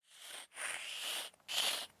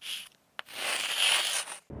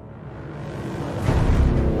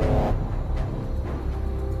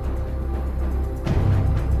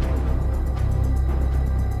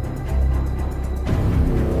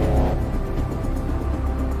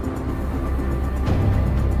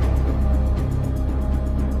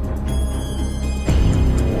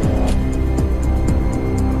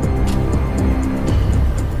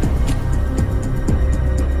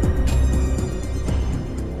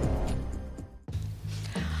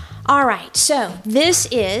All right, so this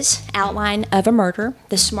is Outline of a Murder,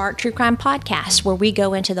 the Smart True Crime podcast, where we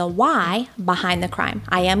go into the why behind the crime.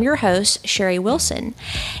 I am your host, Sherry Wilson,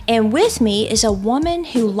 and with me is a woman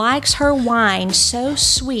who likes her wine so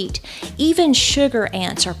sweet, even sugar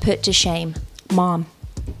ants are put to shame. Mom.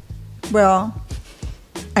 Well,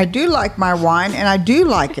 I do like my wine, and I do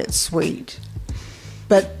like it sweet.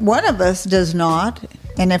 But one of us does not,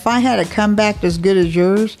 and if I had a comeback as good as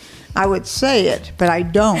yours, I would say it, but I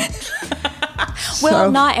don't. Well,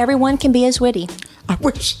 not everyone can be as witty. I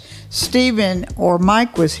wish Stephen or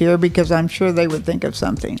Mike was here because I'm sure they would think of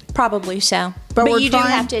something. Probably so. But you do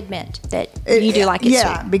have to admit that you do like it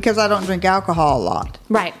sweet. Because I don't drink alcohol a lot.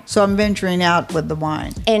 Right. So I'm venturing out with the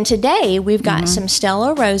wine. And today we've got some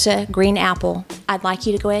Stella Rosa green apple. I'd like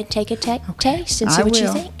you to go ahead and take a taste and see what you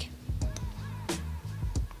think.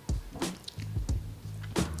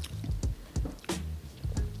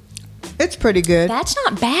 It's pretty good. That's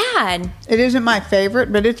not bad. It isn't my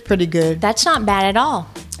favorite, but it's pretty good. That's not bad at all.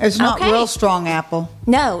 It's not real strong apple.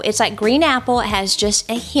 No, it's like green apple. It has just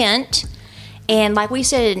a hint. And like we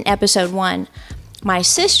said in episode 1, my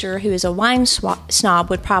sister, who is a wine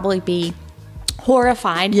snob, would probably be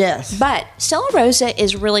horrified. Yes. But Stella Rosa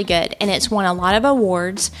is really good, and it's won a lot of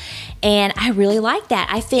awards, and I really like that.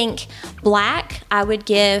 I think black, I would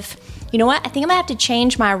give... You know what? I think I'm going to have to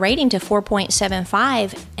change my rating to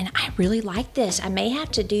 4.75, and I really like this. I may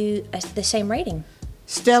have to do the same rating.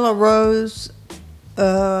 Stella Rose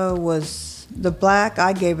was the black.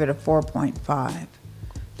 I gave it a 4.5.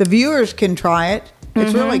 The viewers can try it.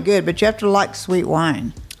 It's really good, but you have to like sweet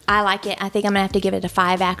wine. I like it. I think I'm going to have to give it a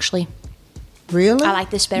 5, actually. Really? I like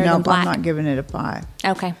this better than black. No, I'm not giving it a 5.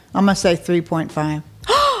 Okay. I'm going to say 3.5.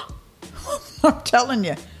 I'm telling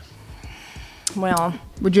you. Well,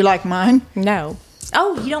 would you like mine? No.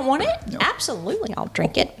 Oh, you don't want it? No. Absolutely, I'll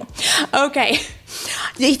drink it. Okay.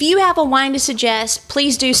 If you have a wine to suggest,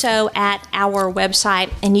 please do so at our website,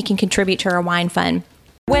 and you can contribute to our wine fund.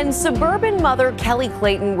 When suburban mother Kelly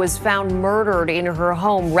Clayton was found murdered in her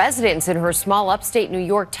home, residents in her small upstate New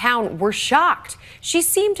York town were shocked. She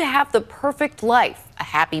seemed to have the perfect life, a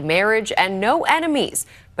happy marriage, and no enemies.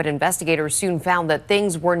 But investigators soon found that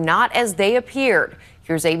things were not as they appeared.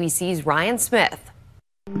 Here's ABC's Ryan Smith.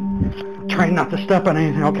 Trying not to step on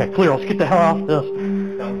anything. Okay, clear. Let's get the hell off this.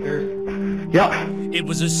 Downstairs? Yeah. It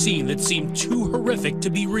was a scene that seemed too horrific to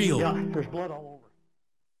be real. Yeah, there's blood all over.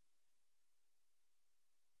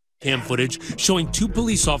 Cam footage showing 2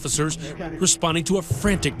 police officers responding to a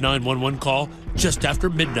frantic 911 call just after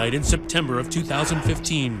midnight in September of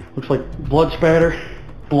 2015. Looks like blood spatter,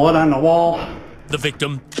 blood on the wall. The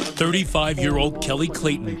victim, 35-year-old Kelly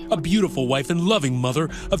Clayton, a beautiful wife and loving mother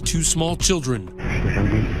of 2 small children. She's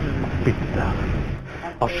gonna be beat to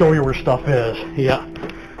death. I'll show you where stuff is. Yeah.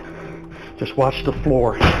 Just watch the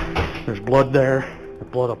floor. There's blood there,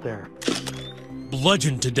 there's blood up there.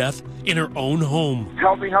 Bludgeoned to death in her own home.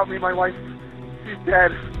 Help me, my wife. She's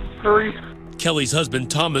dead. Hurry. Kelly's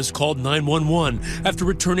husband, Thomas, called 911 after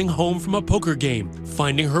returning home from a poker game,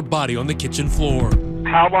 finding her body on the kitchen floor.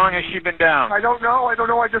 How long has she been down? I don't know.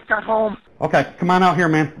 I just got home. Okay, come on out here,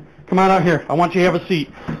 man. Come on out here. I want you to have a seat.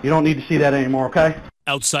 You don't need to see that anymore, okay?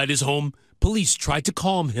 Outside his home, police tried to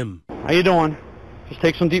calm him. How you doing? Just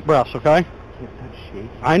take some deep breaths, okay?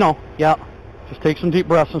 I know, yeah. Just take some deep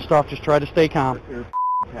breaths and stuff. Just try to stay calm.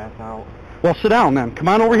 Pass out. Well, sit down then. Come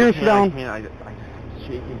on over here and sit down. I'm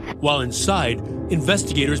shaking. While inside,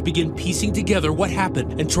 investigators begin piecing together what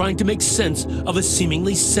happened and trying to make sense of a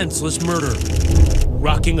seemingly senseless murder,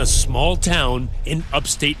 rocking a small town in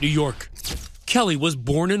upstate New York. Kelly was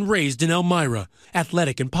born and raised in Elmira,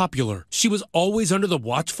 athletic and popular. She was always under the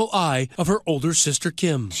watchful eye of her older sister,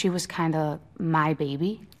 Kim. She was kind of my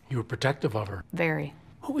baby. You were protective of her? Very.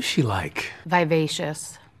 What was she like?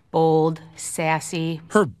 Vivacious, bold, sassy.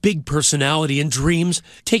 Her big personality and dreams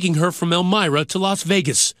taking her from Elmira to Las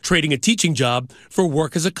Vegas, trading a teaching job for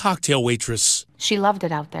work as a cocktail waitress. She loved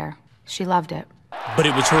it out there. She loved it. But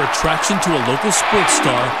it was her attraction to a local sports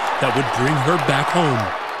star that would bring her back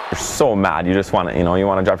home. You're so mad. You just want to, you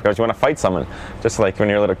want to drop your guards. You want to fight someone. Just like when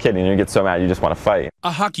you're a little kid and you get so mad, you just want to fight.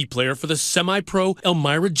 A hockey player for the semi-pro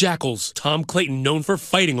Elmira Jackals, Tom Clayton, known for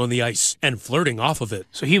fighting on the ice and flirting off of it.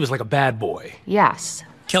 So he was like a bad boy. Yes.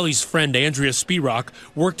 Kelly's friend Andrea Spivak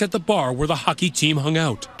worked at the bar where the hockey team hung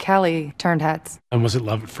out. Kelly turned heads. And was it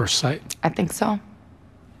love at first sight? I think so.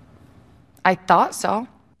 I thought so.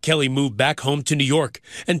 Kelly moved back home to New York,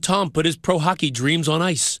 and Tom put his pro hockey dreams on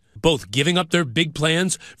ice, both giving up their big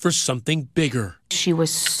plans for something bigger. She was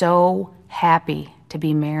so happy to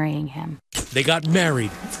be marrying him. They got married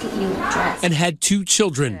and had 2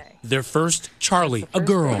 children. Their first, Charlie, a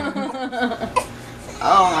girl.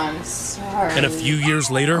 Oh, I'm sorry. And a few years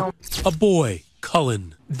later, a boy,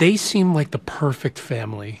 Cullen. They seem like the perfect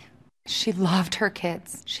family. She loved her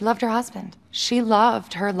kids. She loved her husband. She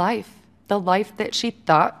loved her life, the life that she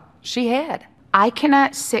thought she had. I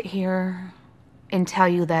cannot sit here and tell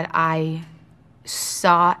you that I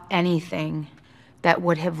saw anything that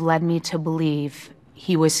would have led me to believe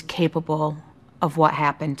he was capable of what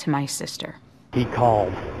happened to my sister. He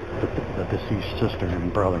called the deceased sister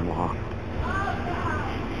and brother-in-law.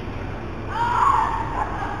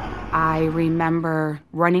 I remember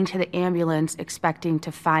running to the ambulance expecting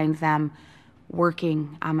to find them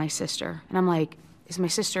working on my sister. And I'm like, is my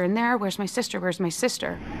sister in there? Where's my sister? Where's my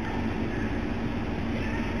sister?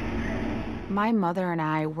 My mother and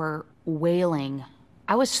I were wailing.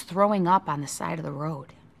 I was throwing up on the side of the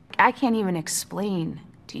road. I can't even explain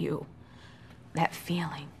to you that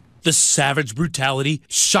feeling. The savage brutality,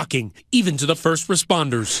 shocking even to the first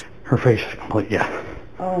responders. Her face is complete, yeah.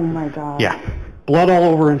 Oh my God. Yeah. Blood all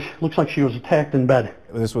over, and looks like she was attacked in bed.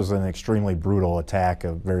 This was an extremely brutal attack,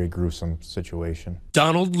 a very gruesome situation.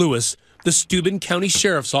 Donald Lewis, the Steuben County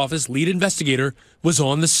Sheriff's Office lead investigator, was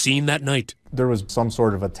on the scene that night. There was some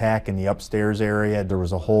sort of attack in the upstairs area. There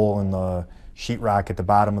was a hole in the sheetrock at the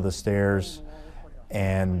bottom of the stairs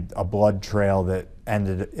and a blood trail that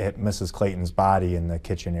ended at Mrs. Clayton's body in the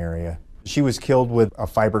kitchen area. She was killed with a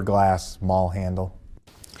fiberglass maul handle.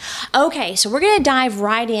 Okay, so we're going to dive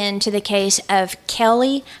right into the case of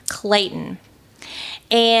Kelly Clayton.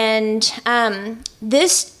 And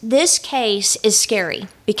this case is scary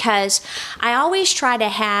because I always try to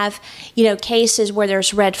have, cases where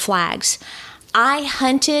there's red flags. I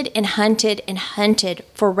hunted and hunted and hunted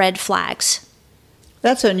for red flags.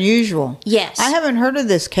 That's unusual. Yes. I haven't heard of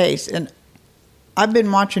this case, and I've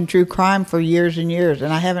been watching true crime for years and years,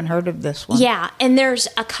 and I haven't heard of this one. Yeah, and there's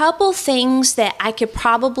a couple things that I could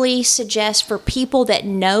probably suggest for people that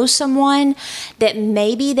know someone that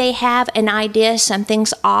maybe they have an idea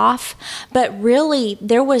something's off, but really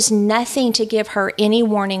there was nothing to give her any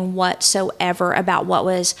warning whatsoever about what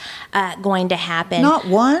was going to happen. Not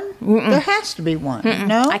one? Mm-mm. There has to be one. Mm-mm.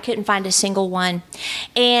 No? I couldn't find a single one.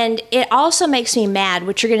 And it also makes me mad,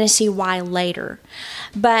 which you're going to see why later.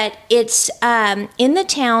 But it's in the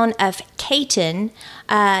town of Canton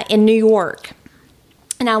in New York.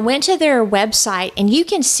 And I went to their website, and you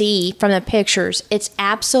can see from the pictures, it's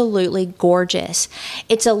absolutely gorgeous.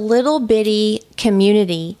 It's a little bitty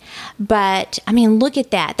community, but I mean, look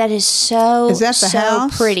at that. That is so, is that the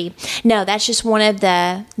house? Pretty. No, that's just one of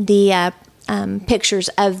the pictures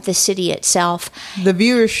of the city itself. The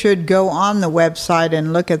viewers should go on the website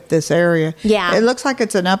and look at this area. Yeah. It looks like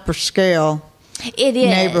it's an upper scale. It is.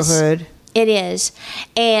 Neighborhood. It is.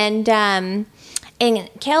 And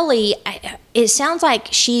Kelly, it sounds like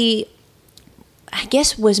she, I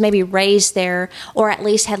guess, was maybe raised there, or at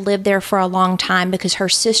least had lived there for a long time because her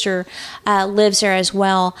sister lives there as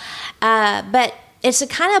well. But it's the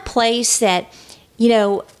kind of place that,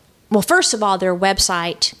 well, first of all, their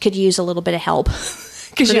website could use a little bit of help.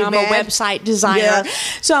 Because I'm a website designer. Yeah.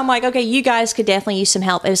 So I'm like, okay, you guys could definitely use some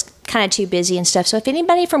help. It was kind of too busy and stuff. So if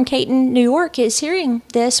anybody from Canton, New York is hearing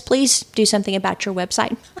this, please do something about your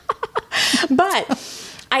website.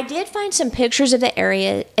 But I did find some pictures of the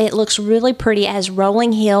area. It looks really pretty. It has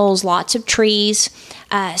rolling hills, lots of trees,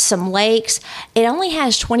 some lakes. It only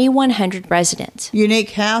has 2,100 residents.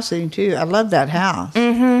 Unique housing, too. I love that house.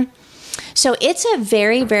 Mm-hmm. So it's a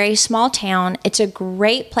very, very small town. It's a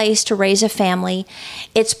great place to raise a family.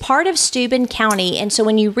 It's part of Steuben County. And so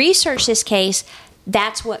when you research this case,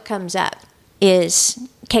 that's what comes up is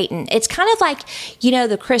Canton. It's kind of like,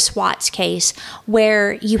 the Chris Watts case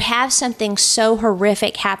where you have something so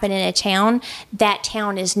horrific happen in a town, that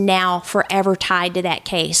town is now forever tied to that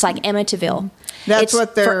case, like Emmetsville. That's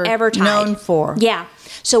what they're forever tied. Known for. Yeah.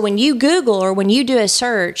 So when you Google or when you do a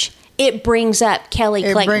search, it brings up Kelly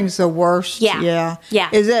Clayton. It brings the worst. Yeah.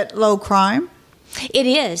 Is it low crime? It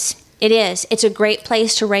is. It is. It's a great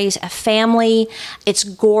place to raise a family. It's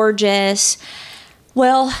gorgeous.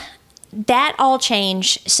 Well, that all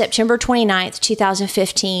changed September 29th,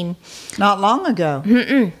 2015. Not long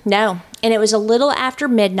ago. No. And it was a little after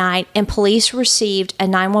midnight, and police received a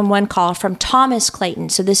 911 call from Thomas Clayton.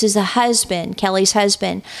 So this is the husband, Kelly's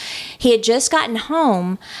husband. He had just gotten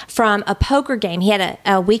home from a poker game. He had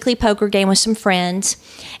a weekly poker game with some friends,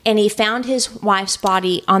 and he found his wife's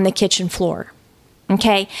body on the kitchen floor.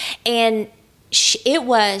 Okay? And it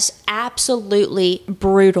was absolutely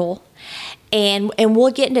brutal. And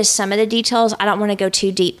we'll get into some of the details. I don't want to go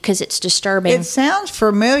too deep because it's disturbing. It sounds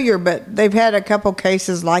familiar, but they've had a couple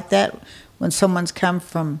cases like that when someone's come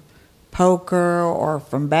from poker or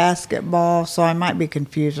from basketball, so I might be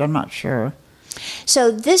confused. I'm not sure. So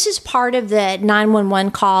this is part of the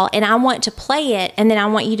 911 call, and I want to play it, and then I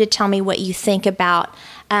want you to tell me what you think about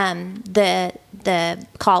the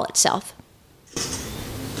call itself.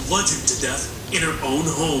 Bludgeoned to death in her own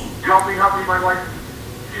home. Help me, my wife.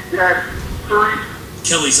 She's dead. Hurry.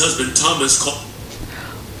 Kelly's husband, Thomas, called.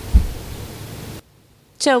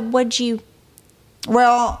 So what'd you...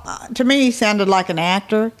 Well, to me, he sounded like an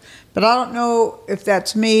actor, but I don't know if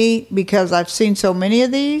that's me because I've seen so many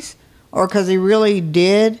of these or because he really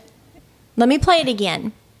did. Let me play it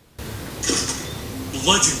again.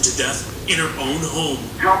 Bludgeoned to death in her own home.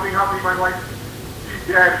 Help me, my wife. She's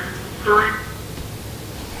dead. Hurry.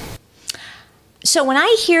 So when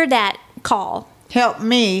I hear that call... Help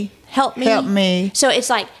me. Help me. Help me. So it's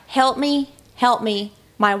like, help me,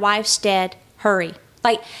 my wife's dead, hurry.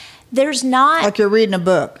 Like, there's not... Like you're reading a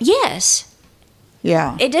book. Yes.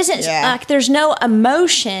 Yeah. It doesn't... Yeah. Like, there's no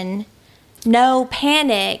emotion, no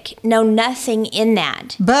panic, no nothing in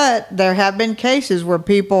that. But there have been cases where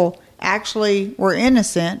people actually were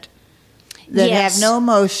innocent that Yes. have no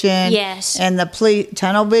emotion. Yes. And the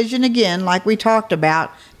tunnel vision, again, like we talked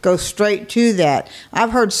about, goes straight to that. I've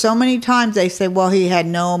heard so many times they say, well, he had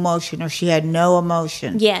no emotion or she had no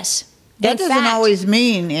emotion. Yes. That In doesn't fact, always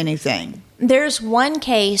mean anything. There's one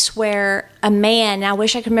case where a man, I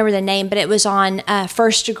wish I could remember the name, but it was on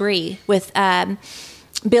First Degree with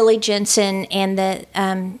Billy Jensen and the,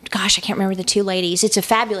 gosh, I can't remember the two ladies. It's a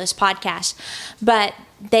fabulous podcast. But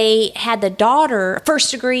they had the daughter, First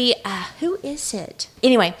Degree, who is it?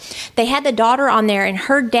 Anyway, they had the daughter on there, and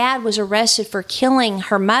her dad was arrested for killing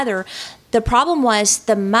her mother. The problem was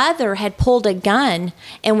the mother had pulled a gun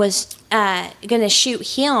and was going to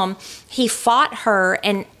shoot him. He fought her,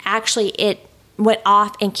 and actually it went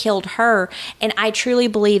off and killed her. And I truly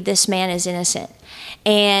believe this man is innocent.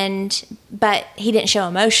 But he didn't show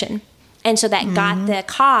emotion. And so that got the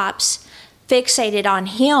cops fixated on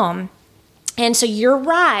him. And so you're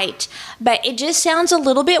right, but it just sounds a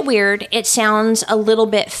little bit weird. It sounds a little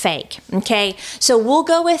bit fake, okay? So we'll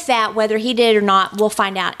go with that. Whether he did or not, we'll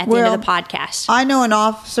find out at the end of the podcast. I know an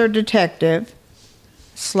officer detective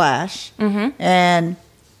 / and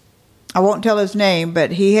I won't tell his name,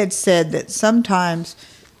 but he had said that sometimes,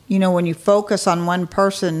 when you focus on one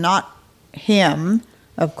person, not him,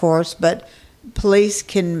 of course, but police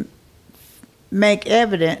can make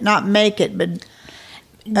evident, not make it, but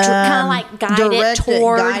kind of like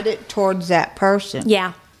guide it towards that person.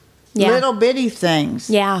 Yeah. Little bitty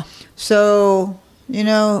things. Yeah. So,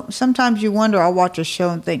 sometimes you wonder, I'll watch a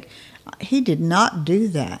show and think, he did not do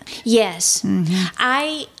that. Yes.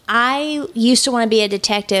 I used to want to be a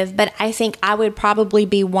detective, but I think I would probably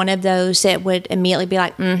be one of those that would immediately be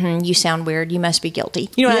like, you sound weird. You must be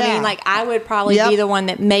guilty. You know what I mean? Like, I would probably be the one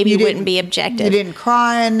that maybe wouldn't be objective. You didn't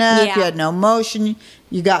cry enough. Yeah. You had no emotion.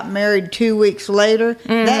 You got married 2 weeks later.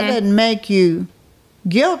 That doesn't make you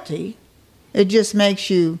guilty. It just makes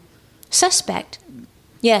you... Suspect.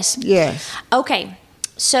 Yes. Yes. Okay.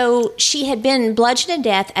 So she had been bludgeoned to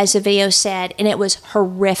death, as the video said, and it was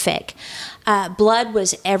horrific. Blood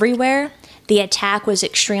was everywhere. The attack was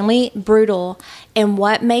extremely brutal. And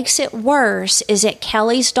what makes it worse is that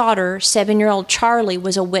Kelly's daughter, 7-year-old Charlie,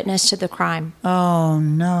 was a witness to the crime. Oh,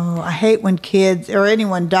 no. I hate when kids, or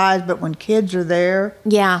anyone dies, but when kids are there.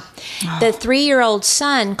 Yeah. The 3-year-old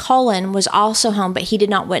son, Colin, was also home, but he did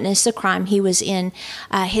not witness the crime. He was in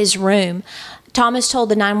his room. Thomas told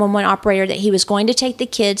the 911 operator that he was going to take the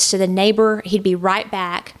kids to the neighbor. He'd be right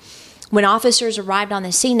back. When officers arrived on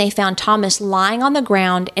the scene, they found Thomas lying on the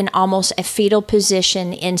ground in almost a fetal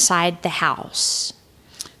position inside the house.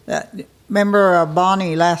 Remember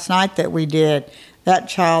Bonnie last night that we did?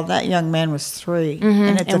 That young man was 3.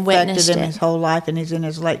 And it's affected him his whole life, and he's in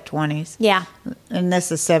his late 20s. Yeah. And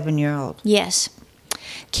this is a 7-year-old. Yes.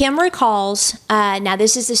 Kim recalls, now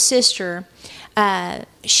this is the sister,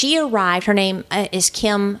 she arrived, her name is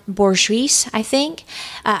Kim Bourgeois, I think.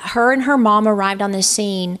 Her and her mom arrived on the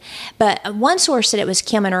scene, but one source said it was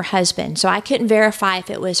Kim and her husband, so I couldn't verify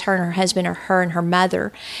if it was her and her husband or her and her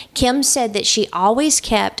mother. Kim said that she always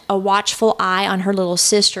kept a watchful eye on her little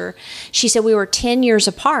sister. She said we were 10 years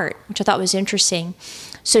apart, which I thought was interesting.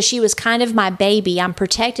 So she was kind of my baby. I'm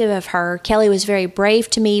protective of her. Kelly was very brave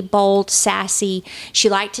to me, bold, sassy. She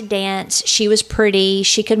liked to dance. She was pretty.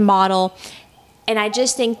 She could model. And I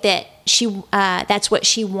just think that that's what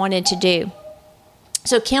she wanted to do.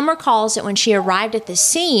 So Kim recalls that when she arrived at the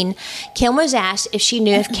scene, Kim was asked if she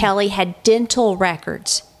knew if Kelly had dental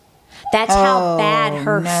records. That's how bad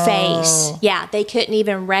her face. Yeah, they couldn't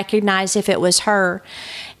even recognize if it was her.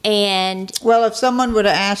 Well, if someone would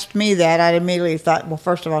have asked me that, I'd immediately thought, well,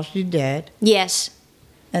 first of all, she's dead. Yes.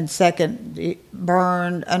 and second,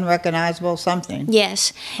 burned, unrecognizable, something.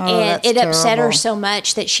 Yes. Oh, and it upset her terrible. so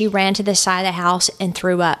much that she ran to the side of the house and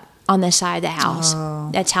threw up on the side of the house. Oh.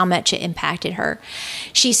 That's how much it impacted her.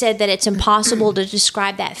 She said that it's impossible to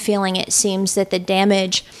describe that feeling. It seems that the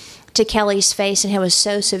damage to Kelly's face and head was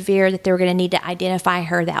so severe that they were going to need to identify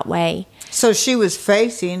her that way. So she was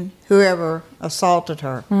facing whoever assaulted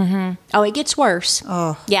her. Mm-hmm. Oh, it gets worse.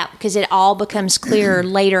 Oh. Yeah, because it all becomes clear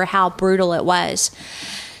later how brutal it was.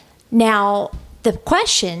 Now, the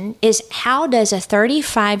question is, how does a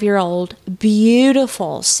 35-year-old,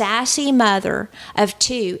 beautiful, sassy mother of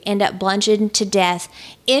two end up bludgeoned to death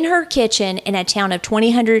in her kitchen in a town of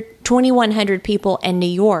 2,100 people in New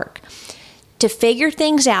York? To figure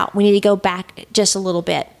things out, we need to go back just a little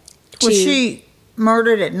bit. Was she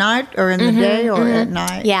murdered at night or in the day or at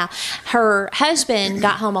night? Yeah. Her husband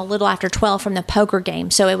got home a little after 12 from the poker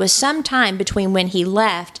game. So it was some time between when he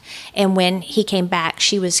left and when he came back.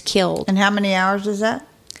 She was killed. And how many hours is that?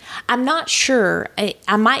 I'm not sure.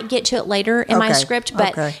 I might get to it later in my Okay. script,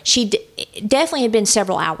 but Okay. she definitely had been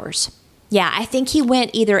several hours. Yeah, I think he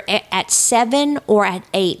went either at 7 or at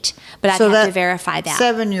 8, but I'd have to verify that.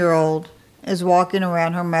 7-year-old is walking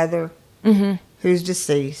around her mother, who's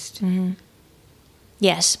deceased.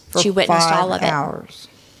 Yes, for she witnessed 5 all of it. hours.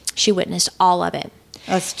 She witnessed all of it.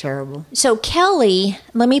 That's terrible. So Kelly,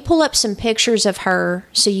 let me pull up some pictures of her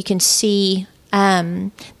so you can see.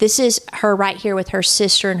 This is her right here with her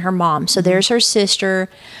sister and her mom. So there's her sister.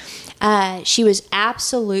 She was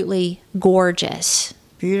absolutely gorgeous.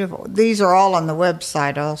 Beautiful. These are all on the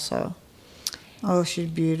website also. Oh, she's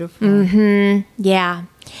beautiful. Yeah.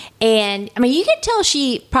 And I mean, you could tell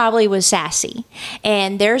she probably was sassy.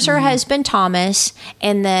 And there's her husband, Thomas,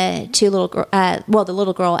 and the two little, the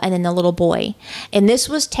little girl and then the little boy. And this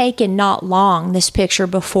was taken not long, this picture,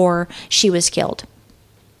 before she was killed.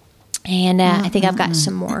 And I think I've got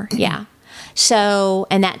some more. Yeah. So,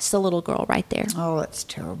 and that's the little girl right there. Oh, that's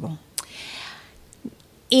terrible.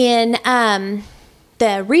 In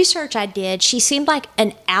the research I did, she seemed like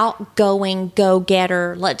an outgoing,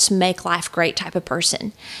 go-getter, let's make life great type of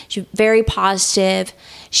person. She was very positive.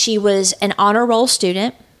 She was an honor roll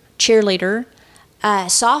student, cheerleader,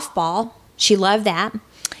 softball. She loved that.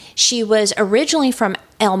 She was originally from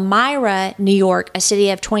Elmira, New York, a city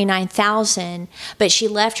of 29,000, but she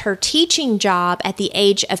left her teaching job at the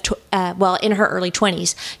age of, in her early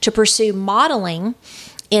 20s to pursue modeling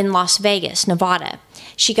in Las Vegas, Nevada.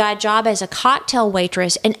 She got a job as a cocktail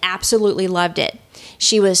waitress and absolutely loved it.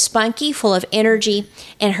 She was spunky, full of energy,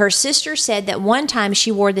 and her sister said that one time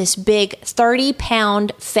she wore this big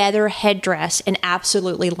 30-pound feather headdress and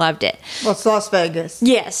absolutely loved it. Well, it's Las Vegas.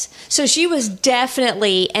 Yes. So she was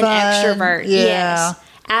definitely an extrovert. Yeah. Yes.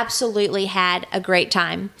 Absolutely had a great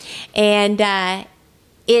time. And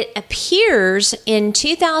it appears in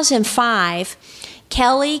 2005,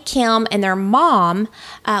 Kelly, Kim, and their mom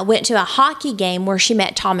went to a hockey game where she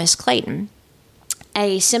met Thomas Clayton,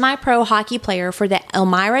 a semi-pro hockey player for the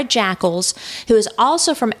Elmira Jackals, who is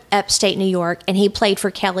also from upstate New York, and he played for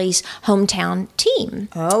Kelly's hometown team.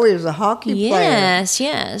 Oh, he was a hockey player. Yes,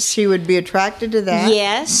 yes. She would be attracted to that?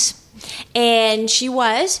 Yes. And she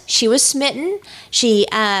was smitten. She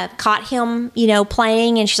caught him,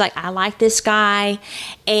 playing, and she's like, I like this guy.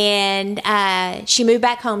 And she moved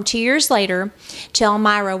back home 2 years later to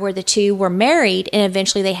Elmira, where the two were married, and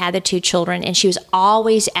eventually they had the two children, and she was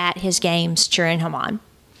always at his games cheering him on.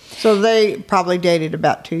 So they probably dated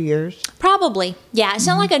about 2 years? Probably. Yeah. It's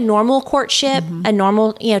not like a normal courtship, a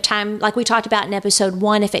normal, time, like we talked about in episode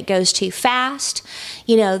 1. If it goes too fast,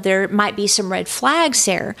 there might be some red flags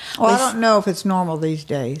there. Well, I don't know if it's normal these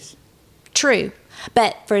days. True.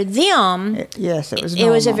 But for them, yes, it was normal.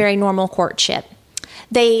 It was a very normal courtship.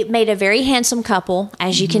 They made a very handsome couple,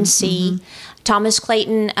 as you can see. Thomas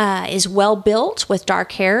Clayton is well built with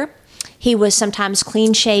dark hair. He was sometimes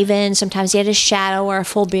clean shaven. Sometimes he had a shadow or a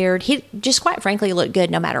full beard. He just, quite frankly, looked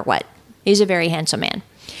good no matter what. He's a very handsome man.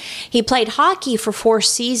 He played hockey for 4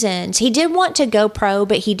 seasons. He did want to go pro,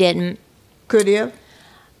 but he didn't. Could he have?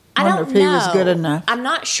 I don't know. If he was good enough. I'm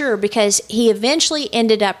not sure, because he eventually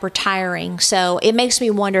ended up retiring. So it makes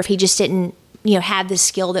me wonder if he just didn't, have the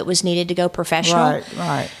skill that was needed to go professional.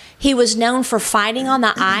 Right. He was known for fighting on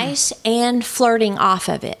the ice and flirting off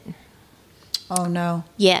of it. Oh, no.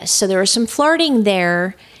 Yes, so there was some flirting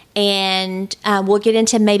there, and we'll get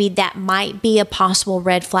into maybe that might be a possible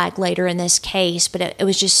red flag later in this case, but it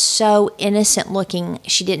was just so innocent looking,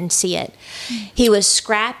 she didn't see it. He was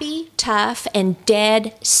scrappy, tough, and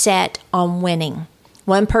dead set on winning.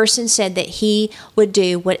 One person said that he would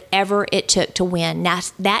do whatever it took to win. Now,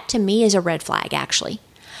 that to me is a red flag, actually.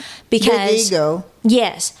 because big ego.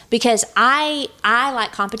 Yes, because I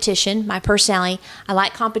like competition. My personality, I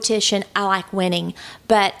like competition. I like winning,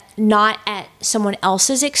 but not at someone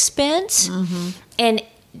else's expense. And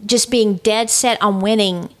just being dead set on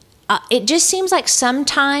winning. It just seems like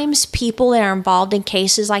sometimes people that are involved in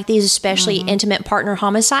cases like these, especially intimate partner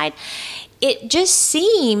homicide, it just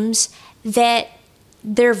seems that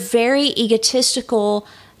they're very egotistical,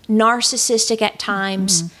 narcissistic at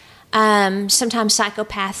times, sometimes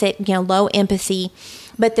psychopathic, low empathy,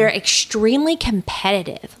 but they're extremely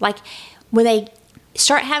competitive. Like when they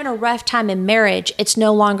start having a rough time in marriage, it's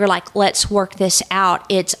no longer like, let's work this out.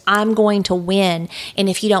 It's, I'm going to win. And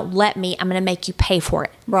if you don't let me, I'm going to make you pay for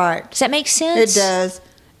it. Right. Does that make sense? It does.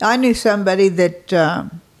 I knew somebody that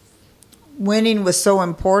winning was so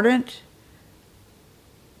important.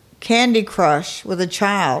 Candy Crush with a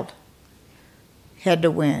child had to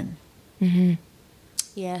win.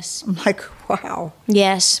 Yes. I'm like, wow.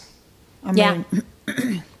 Yes. I mean,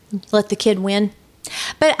 let the kid win.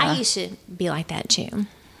 But I used to be like that too.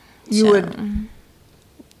 You would,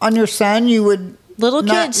 on your son, you would little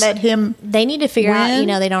not kids let him. They need to figure out. win?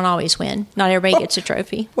 They don't always win. Not everybody gets a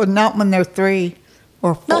trophy. Well, not when they're 3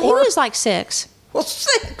 or 4. No, he was like 6. Well,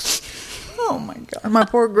 6. Oh my God, my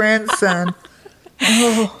poor grandson.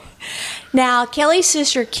 Oh. Now, Kelly's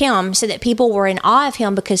sister Kim said that people were in awe of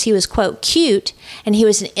him because he was, quote, cute, and he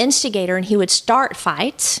was an instigator, and he would start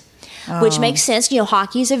fights. Which makes sense.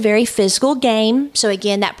 Hockey is a very physical game. So,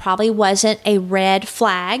 again, that probably wasn't a red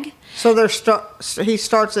flag. So he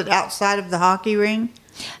starts it outside of the hockey ring?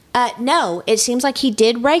 No, it seems like he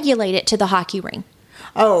did regulate it to the hockey ring.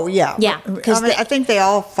 Oh, yeah. Yeah. I think they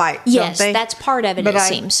all fight, yes, don't they? that's part of it, it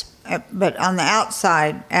seems. But on the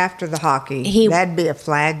outside, after the hockey, that'd be a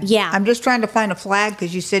flag. Yeah. I'm just trying to find a flag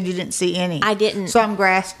because you said you didn't see any. I didn't. So I'm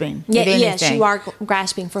grasping at anything. Yes, you are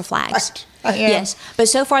grasping for flags. I am. Yes, but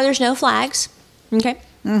so far there's no flags. Okay.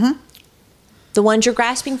 The ones you're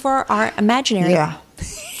grasping for are imaginary. Yeah,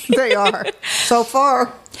 they are. So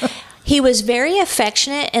far. He was very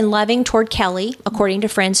affectionate and loving toward Kelly, according to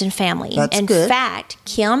friends and family. That's good. In fact,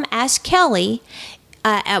 Kim asked Kelly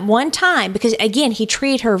at one time, because again, he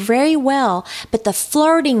treated her very well, but the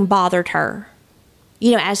flirting bothered her.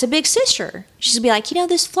 As a big sister, she'd be like,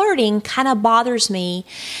 this flirting kind of bothers me.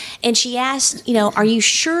 And she asked, are you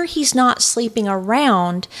sure he's not sleeping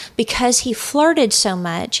around because he flirted so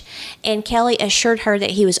much? And Kelly assured her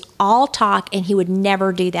that he was all talk and he would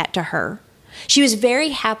never do that to her. She was very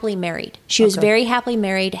happily married. She was very happily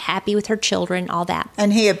married, happy with her children, all that.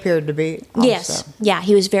 And he appeared to be also. Yes. Yeah,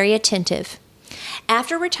 he was very attentive.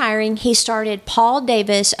 After retiring, he started Paul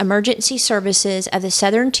Davis Emergency Services of the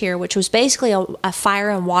Southern Tier, which was basically a fire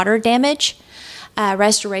and water damage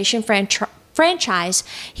restoration franchise.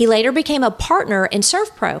 He later became a partner in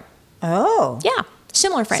ServPro. Oh. Yeah,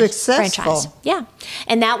 similar Successful. franchise. Yeah,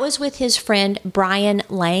 and that was with his friend Brian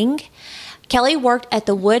Lang. Kelly worked at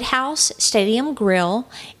the Woodhouse Stadium Grill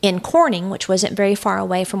in Corning, which wasn't very far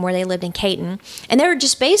away from where they lived in Caton. And they were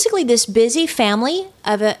just basically this busy family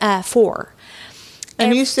of 4.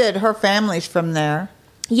 And you said her family's from there.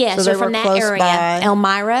 Yes, so they're from that area. By.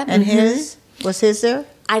 Elmira. And his? Was his there?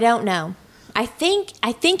 I don't know. I think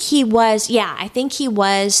he was, I think he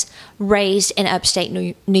was raised in upstate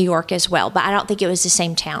New York as well, but I don't think it was the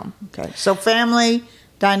same town. Okay. So family,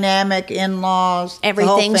 dynamic, in-laws,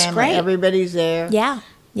 everything's the whole family, great. Everybody's there. Yeah.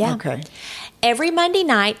 Okay. Every Monday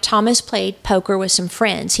night, Thomas played poker with some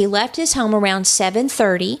friends. He left his home around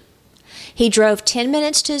 7:30. He drove 10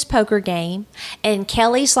 minutes to his poker game, and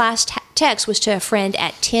Kelly's last text was to a friend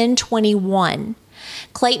at 10:21.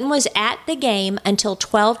 Clayton was at the game until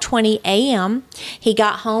 12:20 a.m. He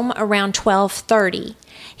got home around 12:30.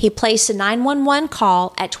 He placed a 911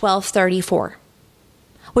 call at 12:34,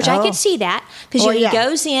 which I could see that because he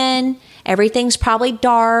goes in, everything's probably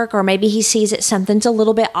dark, or maybe he sees that something's a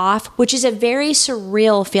little bit off, which is a very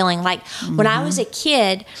surreal feeling. Like when I was a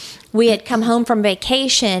kid, we had come home from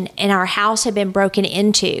vacation and our house had been broken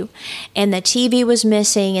into and the TV was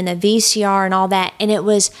missing and the VCR and all that. And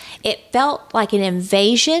it felt like an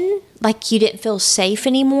invasion, like you didn't feel safe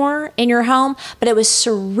anymore in your home, but it was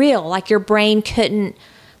surreal. Like your brain couldn't,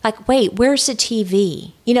 like, wait, where's the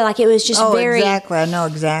TV? Like it was just very. Exactly. I know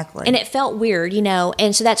exactly. And it felt weird,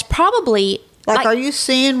 And so that's probably. Like, are you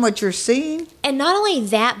seeing what you're seeing? And not only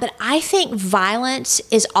that, but I think violence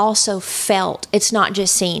is also felt. It's not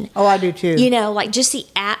just seen. Oh, I do too. Like just the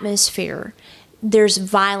atmosphere. There's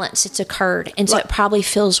violence that's occurred. And so it probably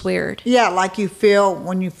feels weird. Yeah, like you feel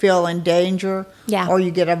when you feel in danger. Yeah. Or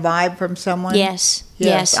you get a vibe from someone. Yes.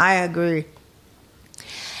 Yes. I agree.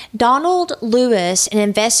 Donald Lewis, an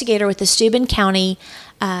investigator with the Steuben County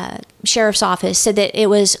Sheriff's Office, said that it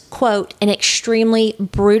was, quote, an extremely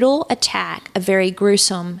brutal attack, a very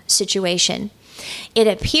gruesome situation. It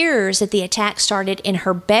appears that the attack started in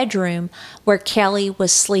her bedroom where Kelly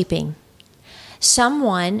was sleeping.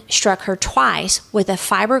 Someone struck her twice with a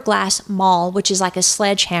fiberglass maul, which is like a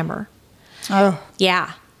sledgehammer. Oh.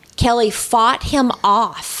 Yeah. Kelly fought him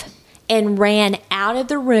off and ran out of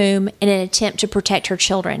the room in an attempt to protect her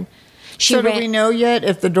children. Do we know yet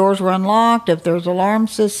if the doors were unlocked, if there's alarm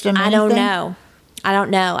system, anything? I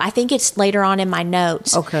don't know. I think it's later on in my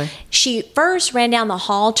notes. Okay. She first ran down the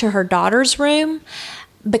hall to her daughter's room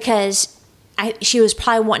because she was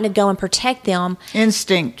probably wanting to go and protect them.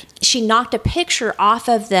 Instinct. She knocked a picture off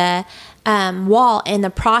of the wall in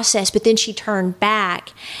the process, but then she turned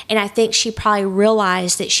back, and I think she probably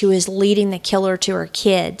realized that she was leading the killer to her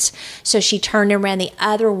kids. So she turned and ran the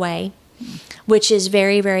other way, which is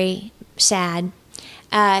very, very sad.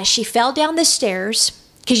 She fell down the stairs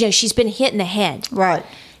because, she's been hit in the head. Right.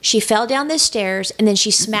 She fell down the stairs, and then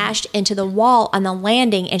she smashed into the wall on the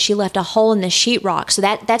landing, and she left a hole in the sheetrock. So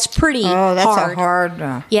that's pretty hard. Oh, that's a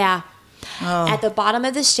hard... Yeah. Oh. At the bottom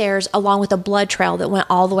of the stairs, along with a blood trail that went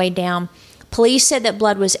all the way down. Police said that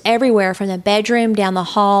blood was everywhere from the bedroom, down the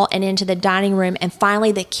hall, and into the dining room, and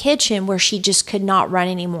finally the kitchen, where she just could not run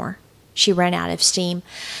anymore. She ran out of steam.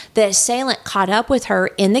 The assailant caught up with her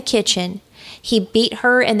in the kitchen. He beat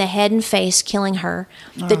her in the head and face, killing her.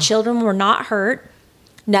 The children were not hurt.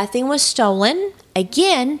 Nothing was stolen.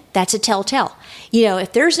 Again, that's a telltale.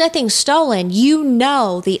 If there's nothing stolen,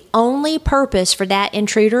 the only purpose for that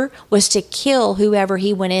intruder was to kill whoever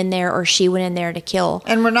he went in there or she went in there to kill.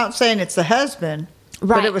 And we're not saying it's the husband,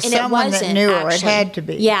 right? But it was someone that knew her. It had to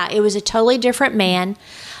be. Yeah, it was a totally different man.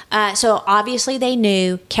 So obviously they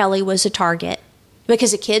knew Kelly was a target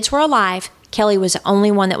because the kids were alive. Kelly was the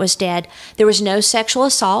only one that was dead. There was no sexual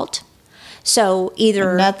assault. So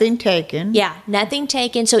either... Nothing taken. Yeah, nothing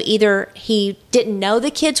taken. So either he didn't know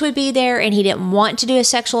the kids would be there and he didn't want to do a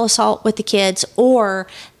sexual assault with the kids, or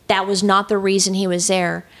that was not the reason he was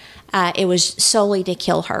there. It was solely to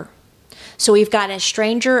kill her. So we've got a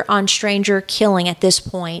stranger on stranger killing at this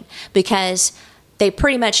point because they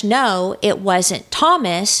pretty much know it wasn't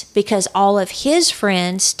Thomas because all of his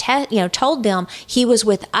friends told them he was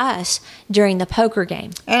with us during the poker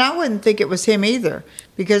game. And I wouldn't think it was him either,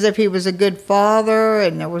 because if he was a good father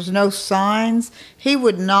and there was no signs, he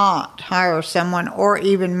would not hire someone or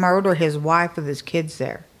even murder his wife with his kids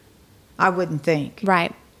there. I wouldn't think.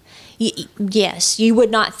 Right. Yes, you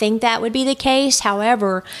would not think that would be the case.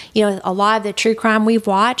 However, a lot of the true crime we've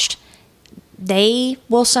watched, they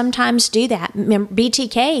will sometimes do that. Remember,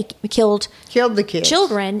 BTK killed the kids,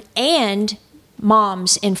 children and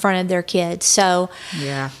moms in front of their kids. So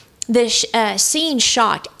yeah, the scene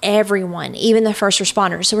shocked everyone, even the first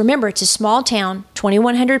responders. So remember, it's a small town,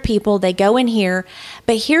 2,100 people. They go in here.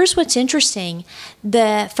 But here's what's interesting.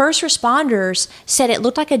 The first responders said it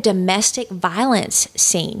looked like a domestic violence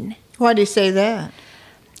scene. Why do you say that?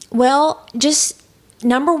 Well, just...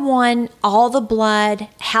 Number one, all the blood,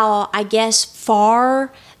 how I guess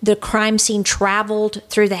far the crime scene traveled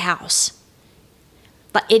through the house.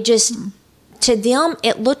 But it just, to them,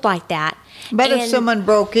 it looked like that. But if someone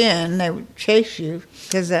broke in, they would chase you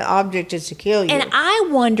because the object is to kill you. And I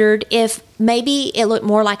wondered if maybe it looked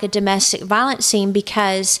more like a domestic violence scene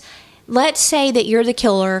because let's say that you're the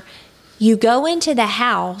killer, you go into the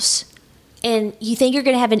house and you think you're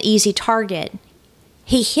going to have an easy target.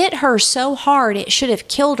 He hit her so hard it should have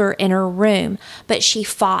killed her in her room, but she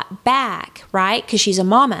fought back, right? Because she's a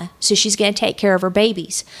mama, so she's going to take care of her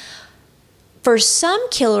babies. For some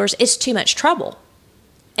killers, it's too much trouble,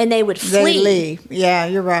 and they would flee. They leave. Yeah,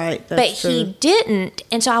 you're right. That's true. He didn't,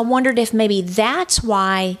 and so I wondered if maybe that's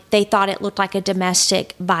why they thought it looked like a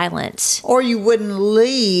domestic violence. Or you wouldn't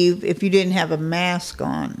leave if you didn't have a mask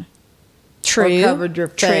on. True. Or covered your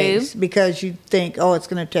face. Because you think, oh, it's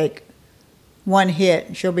going to take one hit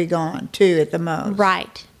and she'll be gone. Two at the most.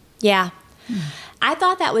 Right. Yeah. I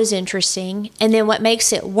thought that was interesting. And then what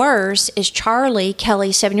makes it worse is Charlie,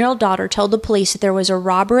 Kelly's 7-year-old daughter, told the police that there was a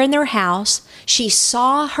robber in their house. She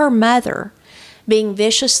saw her mother being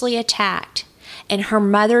viciously attacked, and her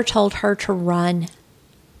mother told her to run.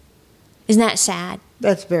 Isn't that sad?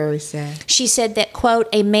 That's very sad. She said that, quote,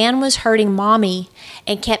 a man was hurting mommy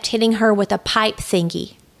and kept hitting her with a pipe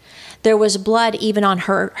thingy. There was blood even on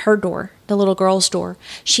her door, the little girl's door.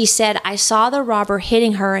 She said, I saw the robber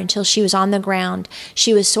hitting her until she was on the ground.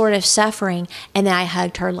 She was sort of suffering, and then I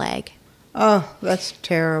hugged her leg. Oh, that's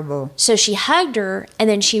terrible. So she hugged her, and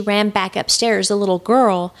then she ran back upstairs, the little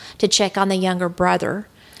girl, to check on the younger brother.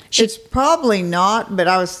 It's probably not, but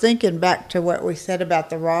I was thinking back to what we said about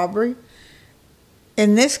the robbery.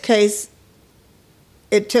 In this case,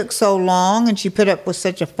 it took so long and she put up with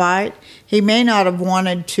such a fight. He may not have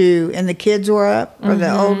wanted to, and the kids were up, or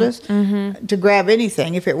the oldest, to grab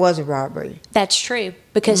anything if it was a robbery. That's true,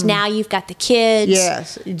 because now you've got the kids.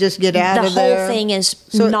 Yes, you just get out of there. The whole thing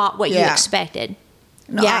is not what you expected.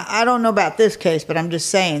 No, I don't know about this case, but I'm just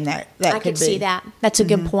saying that could be. I could see that. That's a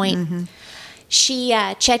good point. She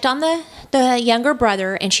checked on the younger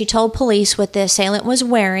brother, and she told police what the assailant was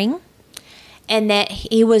wearing, and that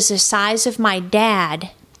he was the size of my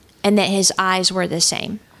dad, and that his eyes were the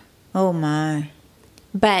same. Oh, my.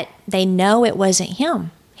 But they know it wasn't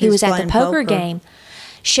him. He was at the poker game.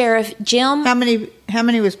 Sheriff Jim... How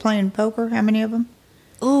many was playing poker? How many of them?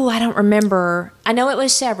 Ooh, I don't remember. I know it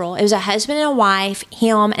was several. It was a husband and a wife,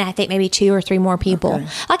 him, and I think maybe 2 or 3 more people. Okay.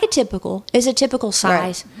 Like it was a typical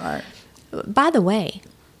size. Right. By the way...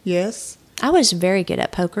 Yes? I was very good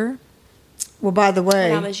at poker. Well, by the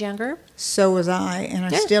way... When I was younger. So was I, and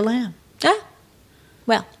I still am.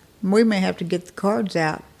 Well... We may have to get the cards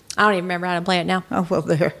out. I don't even remember how to play it now. Oh, well,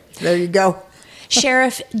 there you go.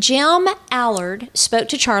 Sheriff Jim Allard spoke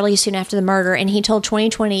to Charlie soon after the murder, and he told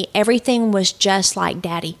 2020 everything was just like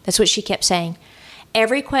Daddy. That's what she kept saying.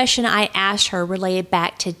 Every question I asked her related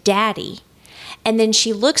back to Daddy. And then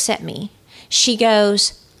she looks at me. She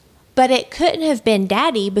goes, but it couldn't have been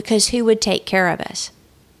Daddy because who would take care of us?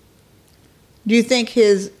 Do you think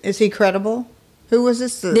is he credible? Who was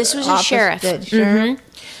this? This was a sheriff.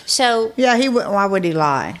 So yeah, why would he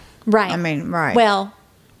lie? Right. I mean, right. Well,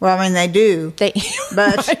 I mean, they do. But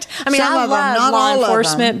right. I mean, I love law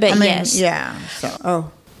enforcement, but yes. Yeah.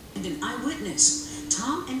 So, And an eyewitness,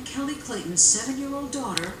 Tom and Kelly Clayton's 7-year-old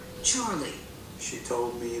daughter, Charlie. She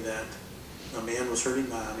told me that a man was hurting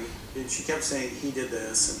Mommy, and she kept saying he did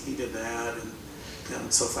this and he did that,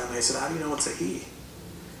 and so finally I said, how do you know it's a he?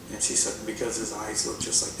 And she said, because his eyes look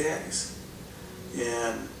just like Daddy's.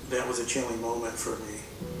 And that was a chilling moment for me.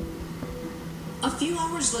 A few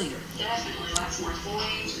hours later,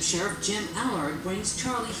 Sheriff Jim Allard brings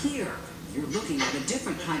Charlie here. You're looking at a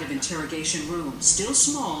different kind of interrogation room. Still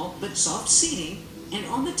small, but soft seating, and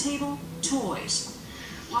on the table, toys.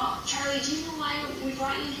 Well, Charlie, do you know why we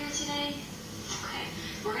brought you here today? Okay,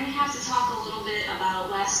 we're going to have to talk a little bit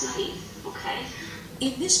about last night, okay?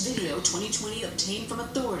 In this video 2020 obtained from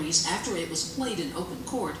authorities after it was played in open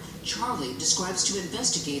court, Charlie describes to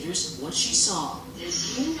investigators what she saw.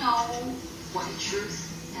 Does you know what the truth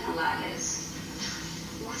and a lie is?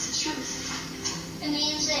 What's the truth? It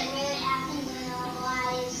means it really happened and a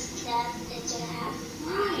lie is that it didn't happen.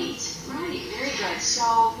 Right, very good. So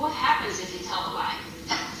what happens if you tell a lie?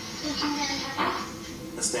 You can get in trouble.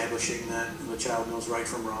 Establishing that the child knows right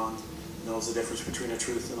from wrong, knows the difference between a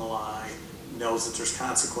truth and a lie, knows that there's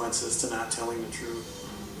consequences to not telling the truth.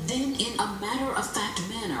 Then, in a matter-of-fact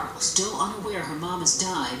manner, still unaware her mom has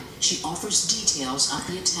died, she offers details of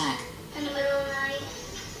the attack. In the middle of the night,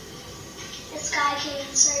 this guy came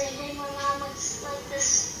and started hitting my mom with like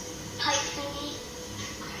this pipe thingy.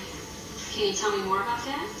 Can you tell me more about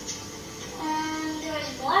that? There was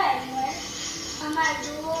blood everywhere. On my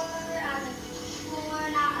door, on the floor,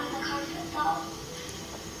 not on the carpet though.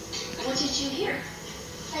 What did you hear?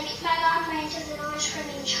 Like, my mom ran to the door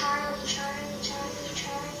screaming, Charlie, Charlie, Charlie,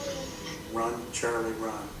 Charlie. Run, Charlie,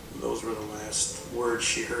 run. Those were the last words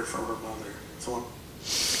she heard from her mother.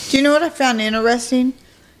 Do you know what I found interesting?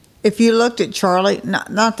 If you looked at Charlie,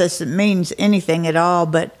 not that it means anything at all,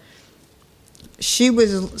 but she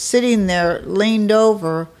was sitting there leaned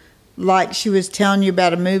over like she was telling you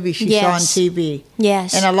about a movie she saw on TV.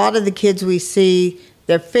 Yes. And a lot of the kids we see,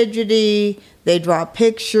 they're fidgety, they draw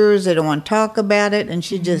pictures, they don't want to talk about it, and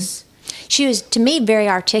she was, to me, very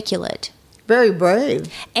articulate. Very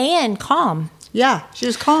brave. And calm. Yeah, she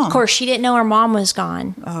was calm. Of course, she didn't know her mom was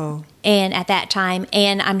gone. Oh. And at that time,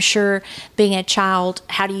 and I'm sure being a child,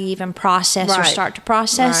 how do you even process or start to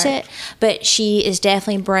process it? But she is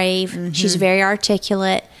definitely brave. She's very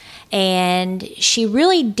articulate. And she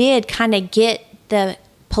really did kind of get the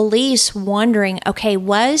police wondering, okay,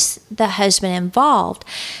 was the husband involved?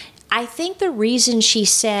 I think the reason she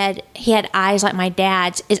said he had eyes like my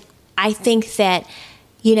dad's is I think that,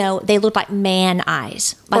 you know, they looked like man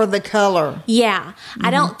eyes. Like, or the color. Yeah. I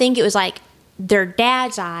don't think it was like their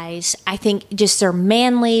dad's eyes. I think just they're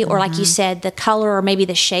manly, or like you said, the color or maybe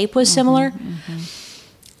the shape was similar.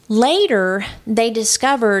 Later, they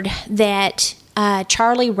discovered that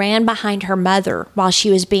Charlie ran behind her mother while she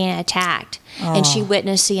was being attacked. And she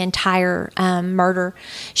witnessed the entire murder.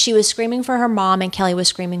 She was screaming for her mom, and Kelly was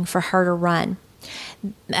screaming for her to run.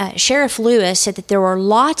 Sheriff Lewis said that there were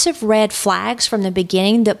lots of red flags from the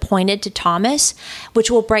beginning that pointed to Thomas, which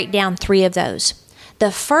will break down 3 of those.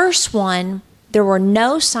 The first one, there were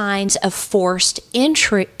no signs of forced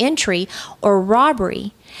entry or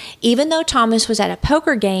robbery. Even though Thomas was at a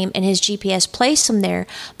poker game and his GPS placed him there,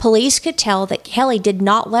 police could tell that Kelly did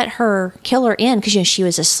not let her killer in because she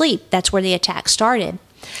was asleep. That's where the attack started.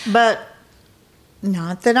 But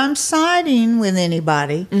not that I'm siding with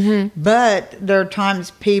anybody, but there are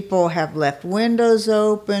times people have left windows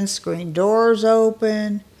open, screen doors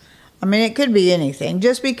open. I mean, it could be anything.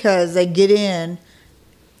 Just because they get in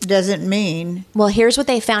doesn't mean... Well, here's what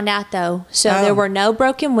they found out, though. So there were no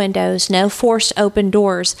broken windows, no forced open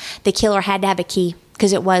doors. The killer had to have a key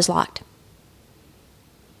because it was locked.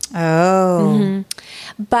 Oh.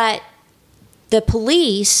 But the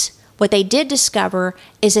police, what they did discover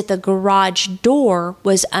is that the garage door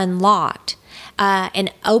was unlocked.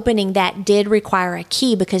 And opening that did require a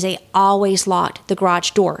key because they always locked the garage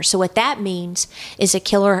door. So what that means is the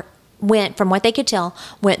killer went, from what they could tell,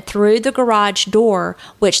 went through the garage door,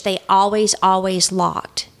 which they always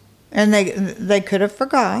locked. And they could have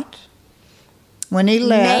forgot when he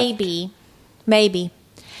left. Maybe.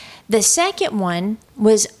 The second one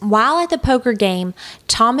was while at the poker game,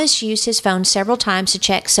 Thomas used his phone several times to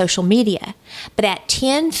check social media. But at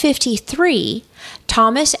 10:53,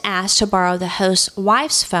 Thomas asked to borrow the host's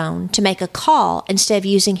wife's phone to make a call instead of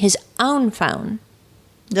using his own phone.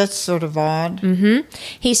 That's sort of odd.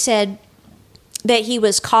 He said that he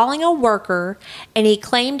was calling a worker and he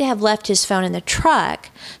claimed to have left his phone in the truck.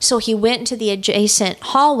 So he went into the adjacent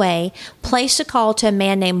hallway, placed a call to a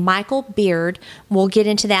man named Michael Beard. We'll get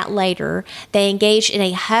into that later. They engaged in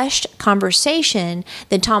a hushed conversation.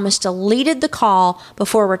 Then Thomas deleted the call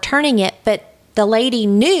before returning it, but the lady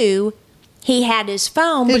knew he had his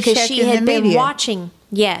phone because she had been watching.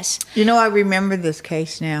 Yes. You know, I remember this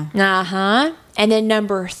case now. And then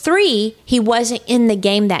number 3, he wasn't in the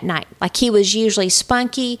game that night. Like, he was usually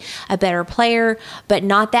spunky, a better player, but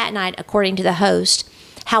not that night, according to the host.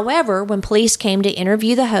 However, when police came to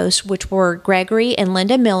interview the host, which were Gregory and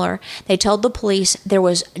Linda Miller, they told the police there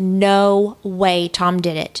was no way Tom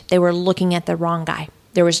did it. They were looking at the wrong guy.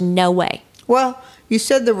 There was no way. Well, you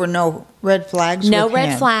said there were no red flags. No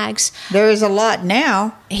red flags. There is a lot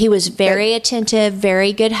now. He was very attentive,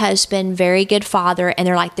 very good husband, very good father, and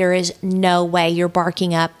they're like, there is no way you're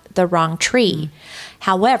barking up the wrong tree.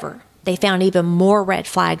 However, they found even more red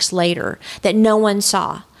flags later that no one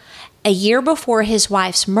saw. A year before his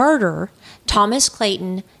wife's murder, Thomas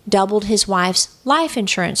Clayton doubled his wife's life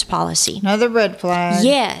insurance policy. Another red flag.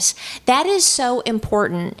 Yes, that is so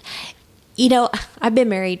important. You know, I've been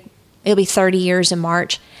married, it'll be 30 years in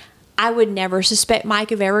March. I would never suspect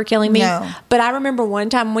Mike of ever killing me. No. But I remember one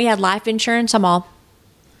time we had life insurance, I'm all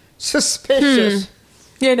suspicious.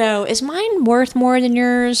 You know, is mine worth more than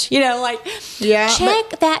yours? You know, like,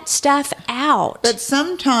 check that stuff out. But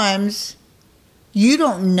sometimes you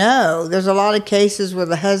don't know. There's a lot of cases where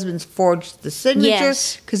the husband's forged the signature.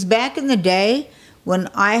 Because back in the day, when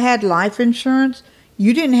I had life insurance,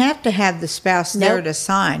 you didn't have to have the spouse there to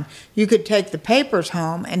sign. You could take the papers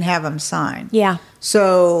home and have them sign. Yeah.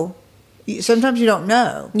 So sometimes you don't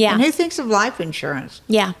know. Yeah. And who thinks of life insurance?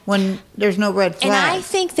 Yeah. When there's no red flags. And I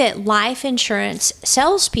think that life insurance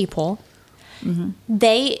salespeople,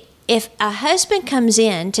 if a husband comes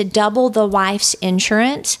in to double the wife's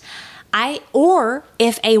insurance, or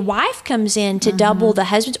if a wife comes in to double the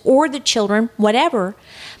husband's or the children, whatever,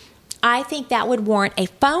 I think that would warrant a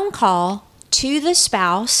phone call to the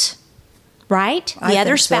spouse, right? The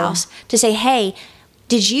other spouse, to say, hey,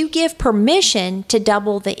 did you give permission to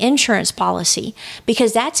double the insurance policy?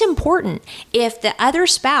 Because that's important. If the other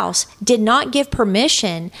spouse did not give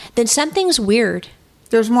permission, then something's weird.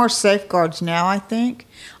 There's more safeguards now, I think.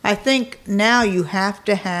 I think now you have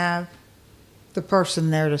to have the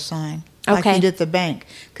person there to sign. Like you did at the bank.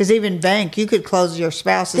 Because even bank, you could close your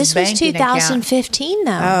spouse's banking account. This was 2015,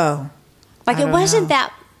 though. Oh. Like, it wasn't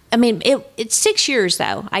that... I mean, it's 6 years,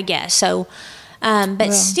 though, I guess. So,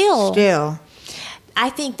 but still, I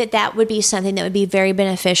think that would be something that would be very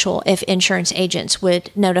beneficial if insurance agents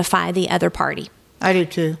would notify the other party. I do,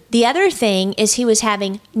 too. The other thing is he was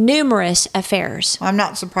having numerous affairs. I'm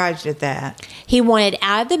not surprised at that. He wanted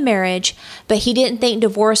out of the marriage, but he didn't think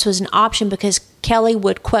divorce was an option because Kelly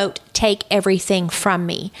would, quote, take everything from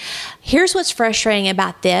me. Here's what's frustrating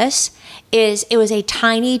about this is it was a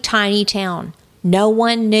tiny, tiny town. No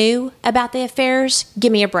one knew about the affairs.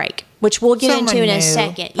 Give me a break, which we'll get into in a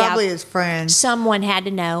second. Probably his friends. Someone had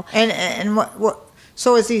to know. And what?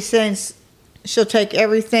 So is he saying she'll take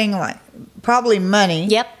everything, like probably money?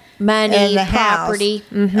 Yep. Money, and the property.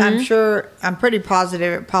 House. I'm pretty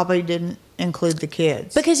positive it probably didn't include the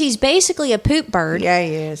kids. Because he's basically a poop bird. Yeah,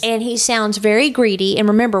 he is. And he sounds very greedy. And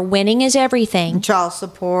remember, winning is everything. And child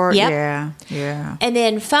support. Yep. Yeah. And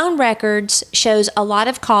then phone records shows a lot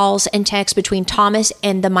of calls and texts between Thomas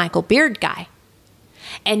and the Michael Beard guy.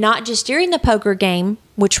 And not just during the poker game,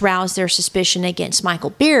 which roused their suspicion against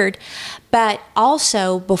Michael Beard, but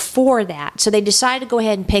also before that. So they decided to go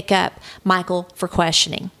ahead and pick up Michael for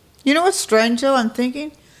questioning. You know what's strange, though? I'm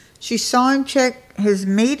thinking she saw him check his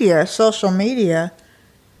social media.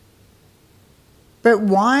 But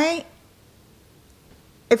why?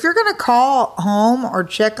 If you're going to call home or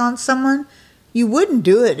check on someone, you wouldn't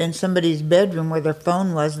do it in somebody's bedroom where their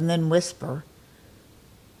phone was and then whisper.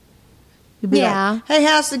 You'd be like, hey,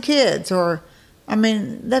 how's the kids? Or, I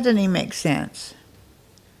mean, that doesn't even make sense.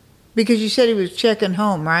 Because you said he was checking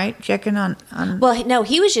home, right? Checking on... Well, no,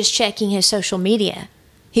 he was just checking his social media.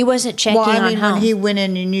 He wasn't checking on home. When he went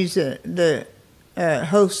in and used the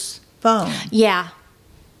host's phone. Yeah.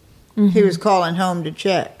 He was calling home to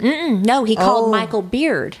check. No, he called Michael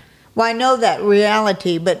Beard. Well, I know that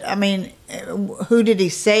reality, but, I mean, who did he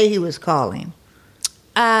say he was calling?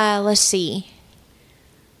 Let's see.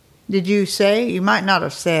 Did you say? You might not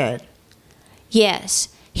have said. Yes.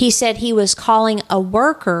 He said he was calling a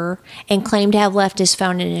worker and claimed to have left his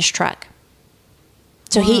phone in his truck.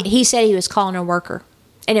 So he said he was calling a worker,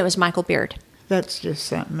 and it was Michael Beard. That's just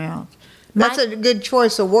something else. That's a good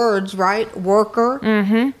choice of words, right? Worker.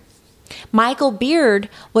 Mm-hmm. Michael Beard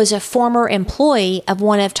was a former employee of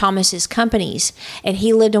one of Thomas's companies, and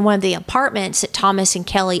he lived in one of the apartments that Thomas and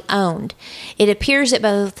Kelly owned. It appears that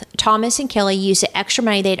both Thomas and Kelly used the extra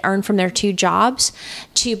money they'd earned from their two jobs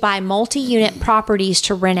to buy multi-unit properties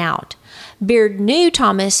to rent out. Beard knew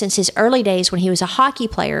Thomas since his early days when he was a hockey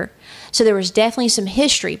player, so there was definitely some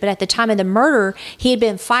history. But at the time of the murder, he had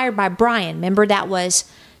been fired by Brian. Remember, that was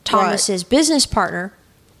Thomas's business partner.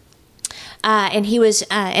 And he was,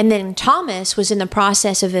 and then Thomas was in the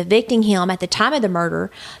process of evicting him at the time of the murder.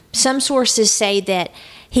 Some sources say that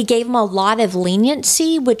he gave him a lot of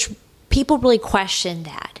leniency, which people really questioned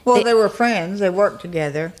that. Well, they were friends. They worked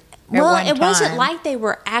together. Well, it wasn't like they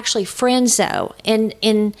were actually friends, though, and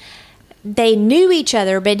they knew each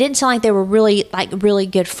other, but it didn't sound like they were really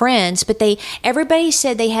good friends. But everybody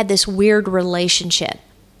said they had this weird relationship.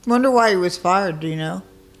 Wonder why he was fired. Do you know?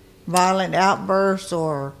 Violent outbursts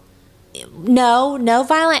or? No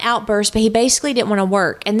violent outbursts, but he basically didn't want to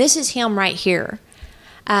work. And this is him right here,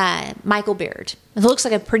 Michael Beard. It looks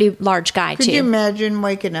like a pretty large guy, too. Could you imagine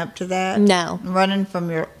waking up to that? No. Running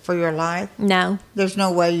for your life? No. There's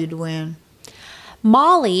no way you'd win.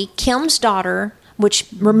 Molly, Kim's daughter, which,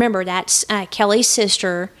 remember, that's Kelly's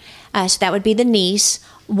sister, so that would be the niece,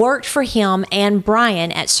 worked for him and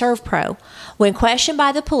Brian at ServPro. When questioned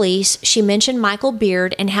by the police, she mentioned Michael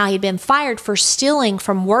Beard and how he'd been fired for stealing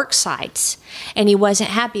from work sites, and he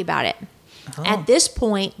wasn't happy about it. At this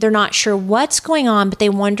point, they're not sure what's going on, but they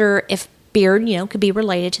wonder if Beard, could be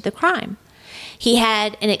related to the crime. He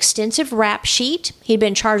had an extensive rap sheet. He'd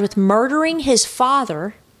been charged with murdering his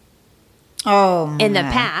father in the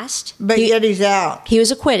past. But yet he's out. He was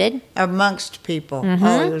acquitted. Amongst people. Mm-hmm.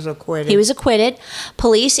 Oh, he was acquitted. He was acquitted.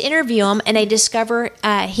 Police interview him, and they discover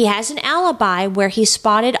he has an alibi where he's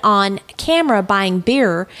spotted on camera buying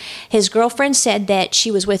beer. His girlfriend said that she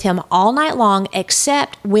was with him all night long,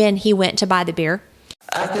 except when he went to buy the beer.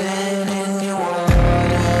 I've been in your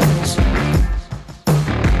waters.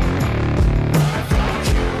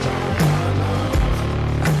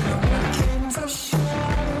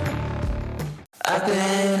 I've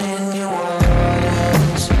been in your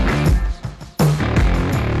waters.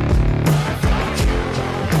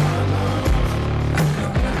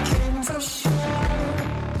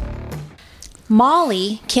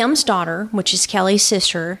 Molly, Kim's daughter, which is Kelly's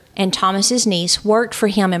sister, and Thomas's niece, worked for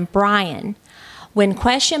him and Brian. When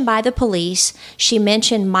questioned by the police, she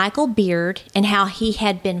mentioned Michael Beard and how he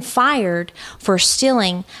had been fired for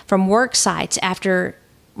stealing from work sites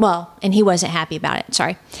and he wasn't happy about it.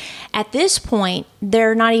 Sorry. At this point,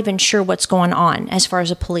 they're not even sure what's going on as far as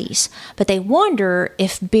the police, but they wonder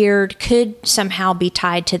if Beard could somehow be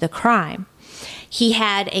tied to the crime. He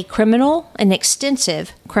had an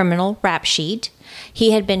extensive criminal rap sheet.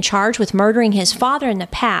 He had been charged with murdering his father in the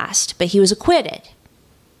past, but he was acquitted.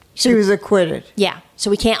 So he was acquitted. Yeah. So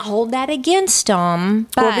we can't hold that against him.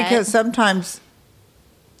 Well, because sometimes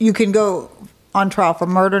you can go on trial for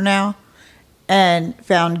murder now and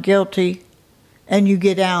found guilty, and you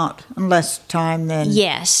get out in less time than...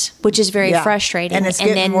 Yes, which is very frustrating. And it's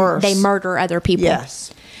getting worse. They murder other people.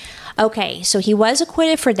 Yes. Okay, so he was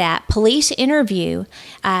acquitted for that. Police interview,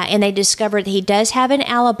 and they discovered that he does have an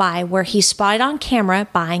alibi where he's spotted on camera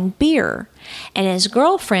buying beer. And his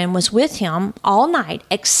girlfriend was with him all night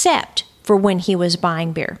except for when he was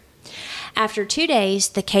buying beer. After 2 days,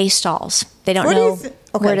 the case stalls. They don't know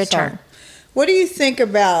where to turn. What do you think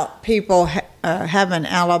about people having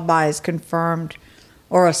alibis confirmed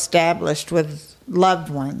or established with loved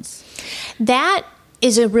ones? That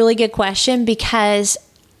is a really good question because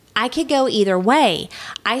I could go either way.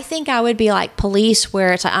 I think I would be like police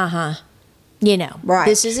where it's like, right.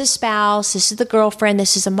 This is a spouse, this is the girlfriend,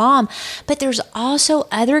 this is a mom. But there's also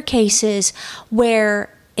other cases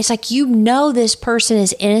where it's like, this person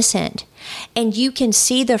is innocent. And you can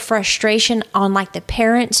see the frustration on like the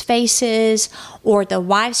parents' faces or the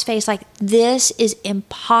wife's face. Like, this is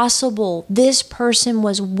impossible. This person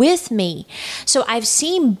was with me. So I've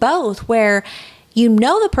seen both where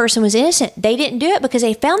the person was innocent. They didn't do it because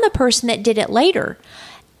they found the person that did it later.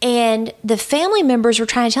 And the family members were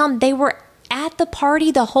trying to tell them they were at the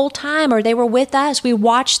party the whole time, or they were with us. We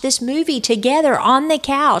watched this movie together on the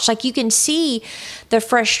couch. Like, you can see the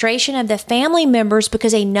frustration of the family members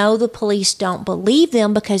because they know the police don't believe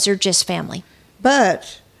them because they're just family.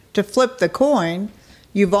 But to flip the coin,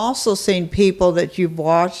 you've also seen people that you've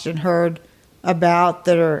watched and heard about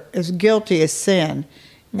that are as guilty as sin.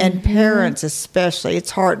 And parents especially.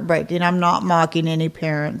 It's heartbreaking. I'm not mocking any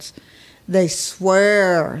parents. They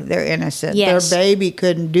swear they're innocent. Yes. Their baby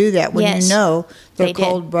couldn't do that when Yes. They're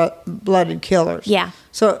cold-blooded killers. Yeah.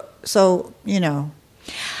 So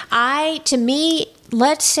to me,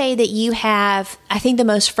 let's say that you have, I think the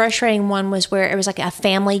most frustrating one was where it was like a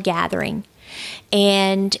family gathering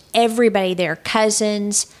and everybody there,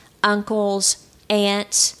 cousins, uncles,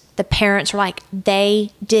 aunts, the parents were like,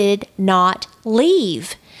 they did not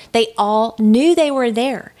leave. They all knew they were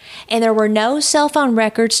there. And there were no cell phone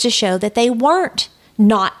records to show that they weren't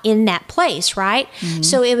not in that place, right? Mm-hmm.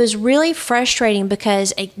 So it was really frustrating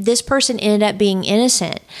because this person ended up being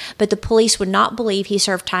innocent, but the police would not believe he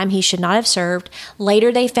served time he should not have served.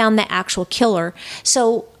 Later, they found the actual killer.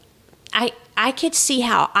 So I could see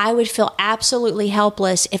how I would feel absolutely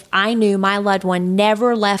helpless if I knew my loved one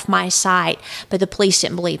never left my side, but the police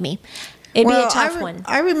didn't believe me. It'd be a tough one.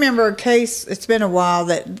 I remember a case, it's been a while,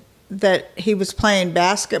 that he was playing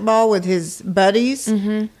basketball with his buddies,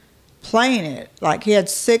 playing it. Like, he had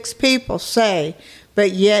 6 people say,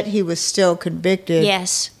 but yet he was still convicted.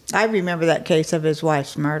 Yes. I remember that case of his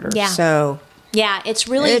wife's murder. Yeah. So yeah, it's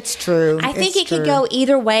true. I think it could go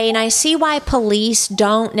either way, and I see why police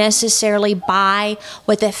don't necessarily buy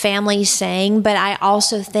what the family's saying, but I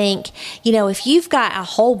also think, if you've got a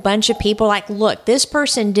whole bunch of people like, look, this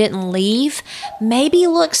person didn't leave, maybe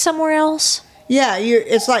look somewhere else. Yeah,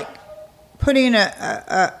 it's like putting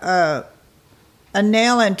a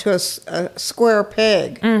nail into a square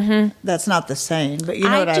peg. Mm-hmm. That's not the same, but you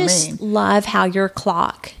know what I mean. I just love how your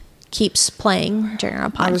clock keeps playing during our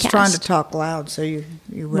podcast. I was trying to talk loud so you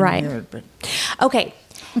wouldn't hear it. But okay.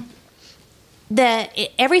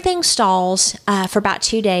 Everything stalls for about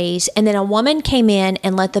 2 days, and then a woman came in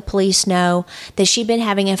and let the police know that she'd been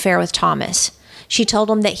having an affair with Thomas. She told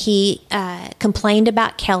him that he complained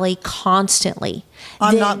about Kelly constantly.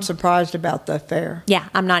 I'm not surprised about the affair. Yeah,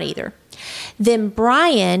 I'm not either. Then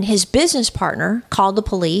Brian, his business partner, called the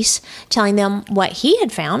police, telling them what he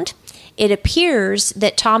had found. It appears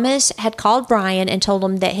that Thomas had called Brian and told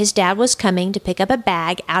him that his dad was coming to pick up a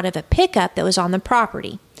bag out of a pickup that was on the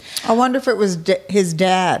property. I wonder if it was his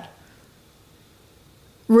dad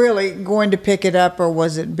really going to pick it up, or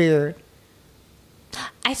was it Beard?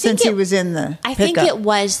 Since he was in the pickup. I think it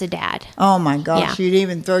was the dad. Oh, my gosh. Yeah. You'd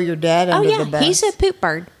even throw your dad under the bus. He's a poop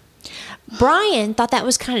bird. Brian thought that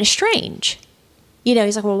was kind of strange.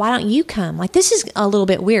 He's like, well, why don't you come? Like, this is a little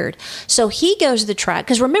bit weird. So he goes to the truck,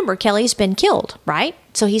 because remember, Kelly's been killed, right?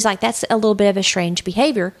 So he's like, that's a little bit of a strange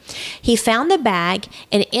behavior. He found the bag,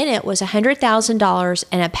 and in it was $100,000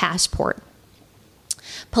 and a passport.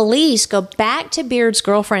 Police go back to Beard's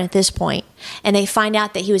girlfriend at this point, and they find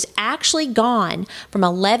out that he was actually gone from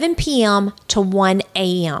 11 p.m. to 1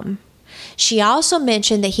 a.m. She also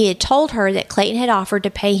mentioned that he had told her that Clayton had offered to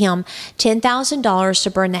pay him $10,000 to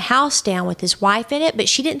burn the house down with his wife in it, but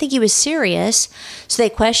she didn't think he was serious, so they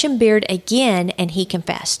questioned Beard again, and he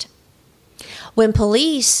confessed. When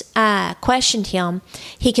police questioned him,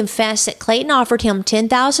 he confessed that Clayton offered him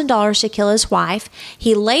 $10,000 to kill his wife.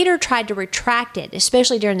 He later tried to retract it,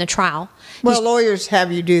 especially during the trial. Well, lawyers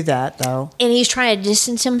have you do that, though. And he's trying to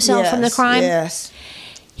distance himself from the crime. Yes.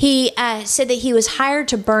 He said that he was hired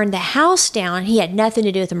to burn the house down. He had nothing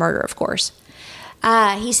to do with the murder, of course.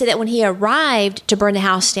 He said that when he arrived to burn the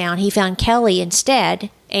house down, he found Kelly instead,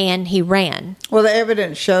 and he ran. Well, the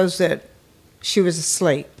evidence shows that she was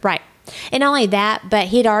asleep. Right. And not only that, but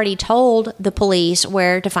he'd already told the police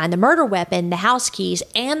where to find the murder weapon, the house keys,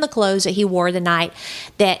 and the clothes that he wore the night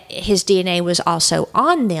that his DNA was also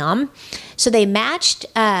on them. So they matched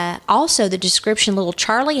also the description little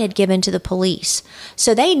Charlie had given to the police.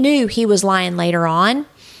 So they knew he was lying later on,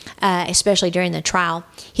 especially during the trial.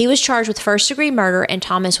 He was charged with first-degree murder and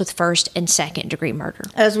Thomas with first and second-degree murder.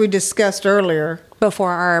 As we discussed earlier.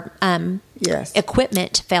 Before our yes.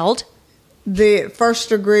 equipment failed. The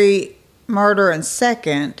first-degree murder and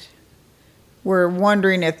second, we're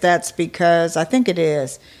wondering if that's because, I think it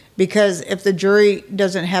is, because if the jury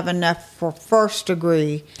doesn't have enough for first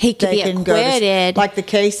degree, he could be acquitted. Like the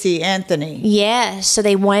Casey Anthony. Yes, so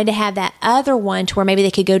they wanted to have that other one to where maybe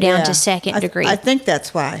they could go down to second degree. I think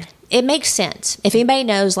that's why. It makes sense. If anybody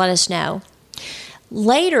knows, let us know.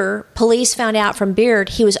 Later, police found out from Beard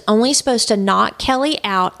he was only supposed to knock Kelly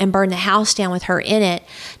out and burn the house down with her in it.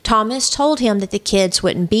 Thomas told him that the kids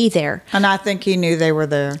wouldn't be there. And I think he knew they were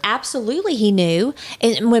there. Absolutely, he knew.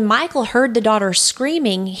 And when Michael heard the daughter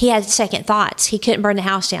screaming, he had second thoughts. He couldn't burn the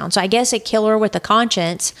house down. So I guess a killer with a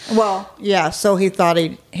conscience. Well, yeah, so he thought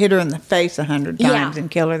he'd hit her in the face 100 times and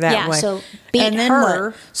kill her that way. Yeah, so beat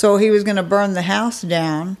her. So he was going to burn the house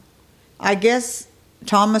down. I guess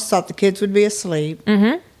Thomas thought the kids would be asleep.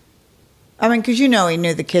 Mm-hmm. I mean, because he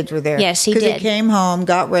knew the kids were there. Yes, he did. Because he came home,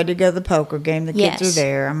 got ready to go to the poker game. The kids Yes. are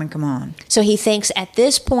there. I mean, come on. So he thinks at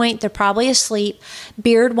this point they're probably asleep.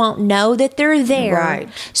 Beard won't know that they're there. Right.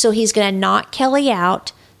 So he's going to knock Kelly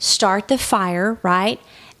out, start the fire, right?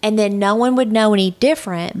 And then no one would know any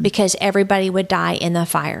different because everybody would die in the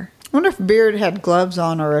fire. I wonder if Beard had gloves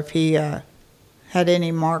on or if he had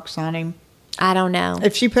any marks on him. I don't know.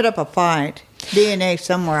 If she put up a fight, DNA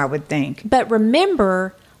somewhere, I would think. But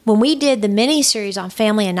remember, when we did the mini-series on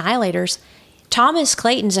family annihilators, Thomas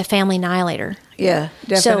Clayton's a family annihilator. Yeah,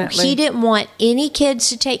 definitely. So he didn't want any kids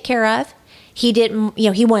to take care of. He didn't,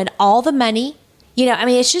 he wanted all the money. I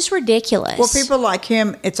mean, it's just ridiculous. Well, people like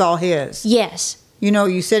him, it's all his. Yes.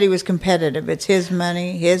 You said he was competitive. It's his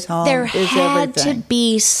money, his home, there his had everything. to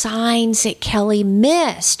be signs that Kelly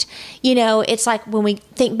missed. It's like when we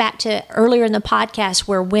think back to earlier in the podcast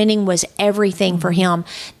where winning was everything for him,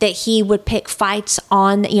 that he would pick fights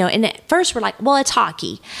on, and at first we're like, well, it's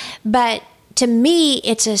hockey. But to me,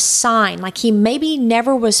 it's a sign. Like he maybe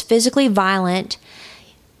never was physically violent,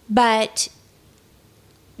 but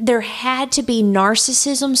there had to be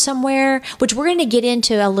narcissism somewhere, which we're going to get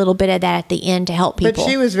into a little bit of that at the end to help people. But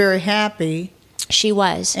she was very happy. She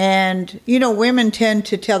was. And, women tend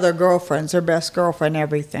to tell their girlfriends, their best girlfriend,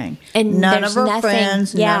 everything. And none of her nothing,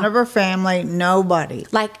 friends, none of her family, nobody.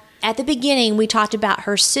 Like, at the beginning, we talked about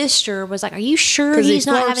her sister was like, are you sure he's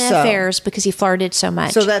not having affairs because he flirted so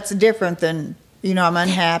much? So that's different than, I'm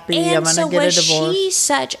unhappy, I'm going to get a divorce. And so was she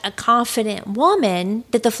such a confident woman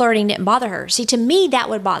that the flirting didn't bother her? See, to me, that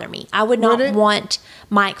would bother me. I would not want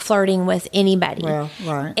Mike flirting with anybody. Well,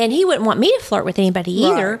 right. And he wouldn't want me to flirt with anybody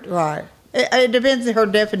either. Right. It depends on her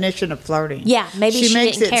definition of flirting. Yeah, maybe she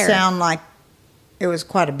makes didn't it care. sound like it was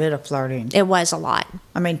quite a bit of flirting. It was a lot.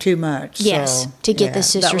 I mean, too much. Yes, so, to get the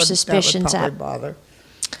sister's suspicions that would up. Bother.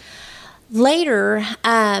 Later,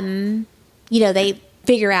 they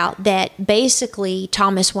figure out that basically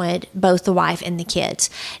Thomas wanted both the wife and the kids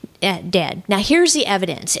dead. Now, here's the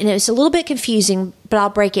evidence, and it's a little bit confusing, but I'll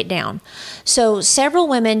break it down. So, several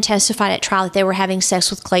women testified at trial that they were having sex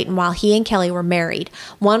with Clayton while he and Kelly were married.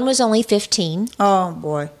 One was only 15. Oh,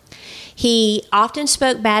 boy. He often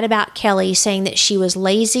spoke bad about Kelly, saying that she was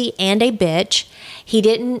lazy and a bitch. He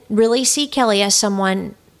didn't really see Kelly as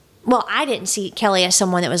someone... Well, I didn't see Kelly as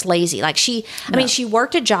someone that was lazy. Like she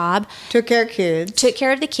worked a job. Took care of kids. Took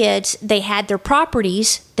care of the kids. They had their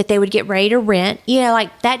properties that they would get ready to rent.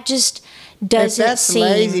 Like that just doesn't that's seem...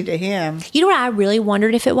 lazy to him. You know what I really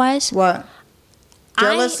wondered if it was? What?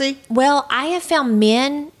 Jealousy? I have found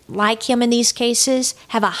men like him in these cases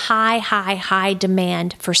have a high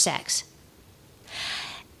demand for sex.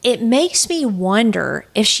 It makes me wonder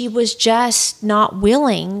if she was just not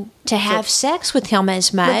willing to have sex with him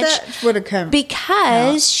as much. But that would have come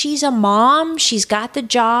because she's a mom, she's got the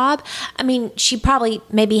job. I mean, she probably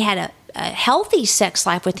maybe had a healthy sex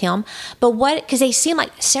life with him. But because they seem like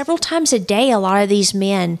several times a day, a lot of these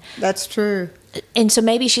men. That's true. And so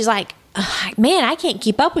maybe she's like, man, I can't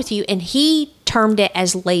keep up with you. And he termed it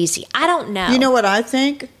as lazy. I don't know. You know what I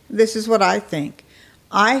think? This is what I think.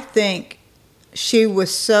 I think she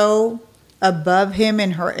was so above him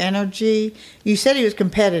in her energy. You said he was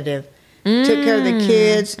competitive. Took care of the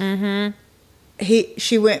kids. Mm-hmm.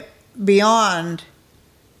 She went beyond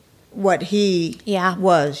what he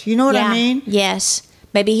was. You know what I mean? Yes.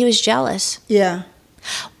 Maybe he was jealous. Yeah.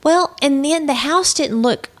 Well, and then the house didn't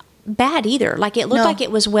look bad either. Like it looked like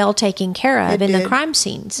it was well taken care of in the crime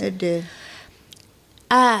scenes. It did.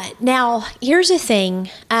 Now, here's the thing.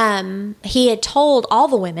 He had told all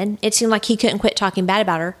the women, it seemed like he couldn't quit talking bad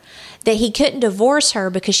about her, that he couldn't divorce her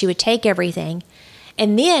because she would take everything.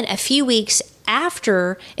 And then a few weeks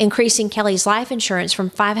after increasing Kelly's life insurance from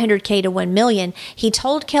 $500K to $1 million, he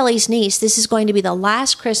told Kelly's niece, this is going to be the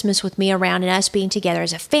last Christmas with me around and us being together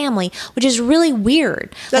as a family, which is really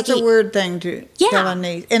weird. That's a weird thing to tell a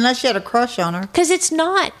niece, unless you had a crush on her. Because it's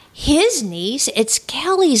not his niece, it's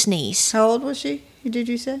Kelly's niece. How old was she, did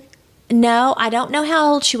you say? No, I don't know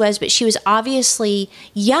how old she was, but she was obviously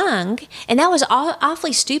young, and that was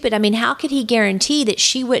awfully stupid. I mean, how could he guarantee that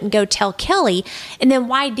she wouldn't go tell Kelly, and then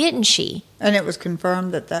why didn't she? And it was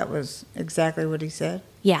confirmed that was exactly what he said?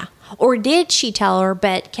 Yeah. Or did she tell her,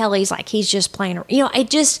 but Kelly's like, he's just playing her. You know, it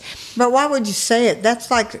just... But why would you say it?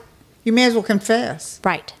 That's like, you may as well confess.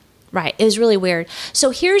 Right. It was really weird. So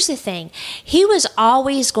here's the thing. He was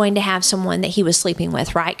always going to have someone that he was sleeping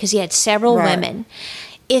with, right? Because he had several women.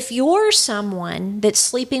 If you're someone that's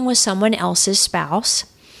sleeping with someone else's spouse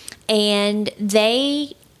and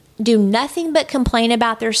they do nothing but complain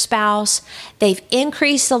about their spouse, they've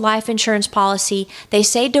increased the life insurance policy, they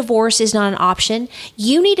say divorce is not an option,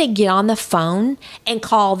 you need to get on the phone and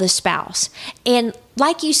call the spouse. And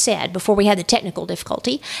like you said before we had the technical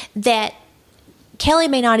difficulty, that Kelly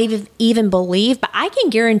may not even believe, but I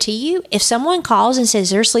can guarantee you, if someone calls and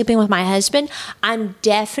says they're sleeping with my husband, I'm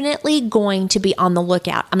definitely going to be on the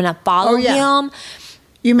lookout. I'm going to follow him.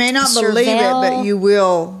 You may not believe it, but you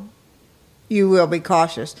will be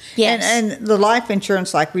cautious. Yes. And the life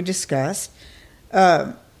insurance, like we discussed,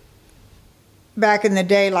 back in the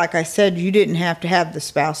day, like I said, you didn't have to have the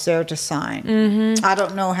spouse there to sign. Mm-hmm. I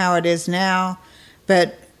don't know how it is now,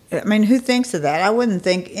 but I mean, who thinks of that? I wouldn't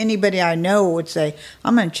think anybody I know would say,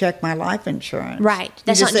 I'm going to check my life insurance. Right.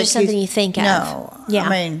 That's not just something you think of. No. Yeah. I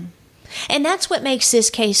mean. And that's what makes this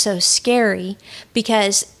case so scary,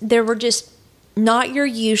 because there were just not your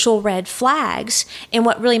usual red flags. And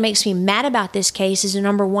what really makes me mad about this case is,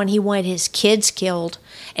 number one, he wanted his kids killed,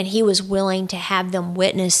 and he was willing to have them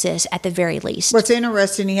witness this at the very least. What's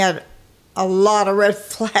interesting, he had a lot of red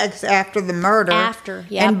flags after the murder.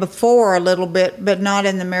 And before a little bit, but not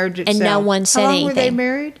in the marriage itself. And no one said anything. How long were they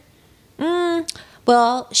married?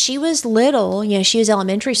 Well, she was little. You know, she was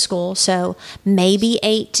elementary school, so maybe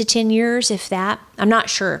 8 to 10 years, if that. I'm not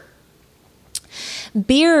sure.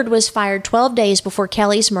 Beard was fired 12 days before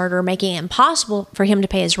Kelly's murder, making it impossible for him to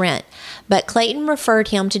pay his rent. But Clayton referred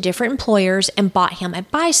him to different employers and bought him a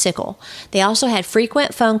bicycle. They also had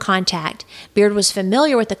frequent phone contact. Beard was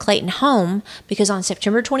familiar with the Clayton home because on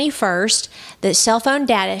September 21st, the cell phone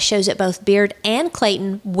data shows that both Beard and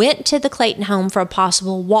Clayton went to the Clayton home for a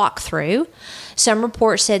possible walkthrough. Some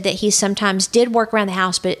reports said that he sometimes did work around the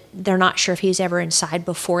house, but they're not sure if he was ever inside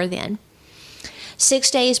before then.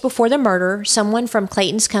 6 days before the murder, someone from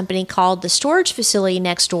Clayton's company called the storage facility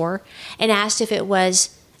next door and asked if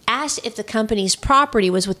the company's property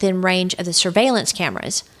was within range of the surveillance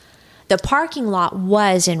cameras. The parking lot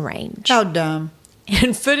was in range. How dumb.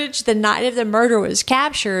 And footage the night of the murder was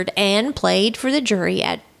captured and played for the jury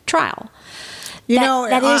at trial.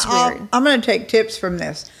 That is weird. I'm going to take tips from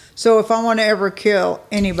this. So if I want to ever kill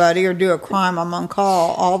anybody or do a crime, I'm going to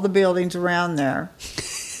call all the buildings around there.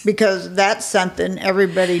 Because that's something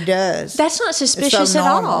everybody does. That's not suspicious at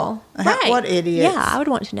all. Right. What idiots. Yeah, I would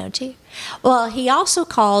want to know too. Well, he also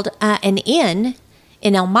called an inn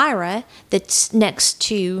in Elmira that's next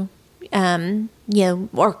to,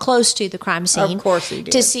 or close to the crime scene. Of course he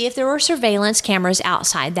did. To see if there were surveillance cameras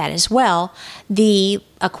outside that as well. The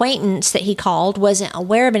acquaintance that he called wasn't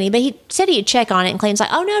aware of any, but he said he'd check on it, and Clayton's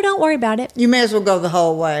like, oh no, don't worry about it. You may as well go the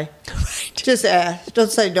whole way. Just ask.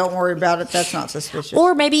 Don't say don't worry about it. That's not suspicious.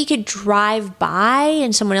 Or maybe you could drive by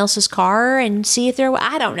in someone else's car and see if there.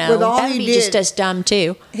 I don't know. That would be just as dumb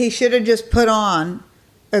too. He should have just put on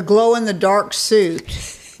a glow-in-the-dark suit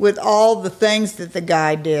with all the things that the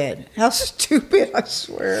guy did. How stupid! I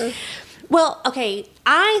swear. Well, okay,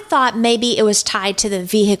 I thought maybe it was tied to the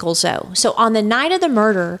vehicles, though. So on the night of the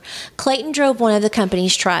murder, Clayton drove one of the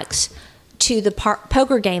company's trucks to the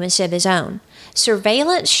poker game instead of his own.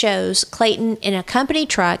 Surveillance shows Clayton in a company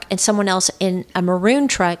truck and someone else in a maroon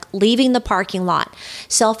truck leaving the parking lot.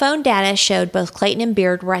 Cell phone data showed both Clayton and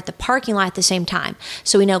Beard were at the parking lot at the same time.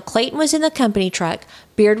 So we know Clayton was in the company truck,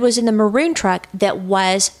 Beard was in the maroon truck that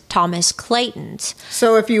was Thomas Clayton's.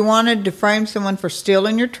 So if you wanted to frame someone for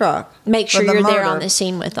stealing your truck, make sure you're there on the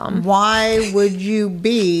scene with them. Why would you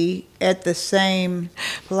be at the same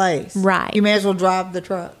place? Right. You may as well drive the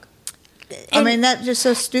truck. I mean, that's just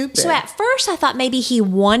so stupid. So at first I thought maybe he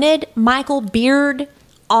wanted Michael Beard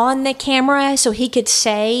on the camera so he could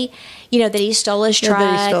say, that he stole his truck.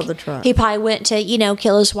 That he stole the truck. He probably went to,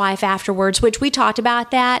 kill his wife afterwards, which we talked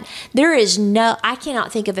about that. I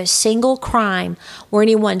cannot think of a single crime where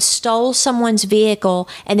anyone stole someone's vehicle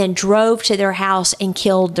and then drove to their house and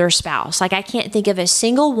killed their spouse. Like, I can't think of a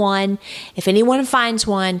single one. If anyone finds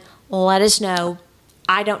one, let us know.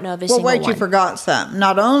 I don't know of a single one. Well, wait, you forgot something.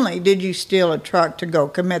 Not only did you steal a truck to go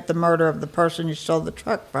commit the murder of the person you stole the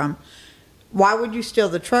truck from, why would you steal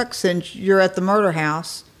the truck since you're at the murder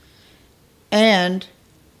house?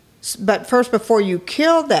 But first, before you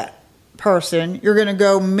kill that person, you're going to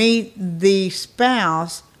go meet the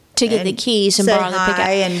spouse to get the keys and borrow the pickup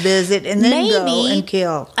and visit, and then go and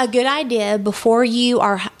kill. A good idea before you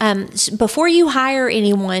hire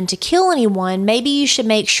anyone to kill anyone, maybe you should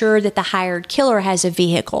make sure that the hired killer has a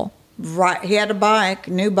vehicle. Right, he had a bike,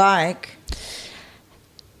 new bike.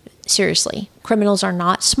 Seriously, criminals are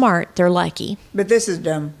not smart. They're lucky. But this is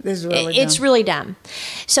dumb. This is really dumb. It's really dumb.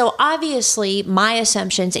 So obviously, my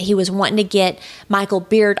assumptions that he was wanting to get Michael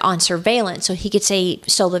Beard on surveillance so he could say he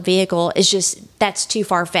stole the vehicle that's too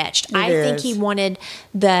far-fetched. I think he wanted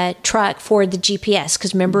the truck for the GPS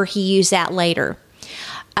because remember, he used that later.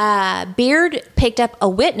 Beard picked up a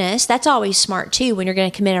witness. That's always smart too when you're going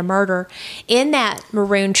to commit a murder, in that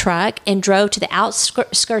maroon truck and drove to the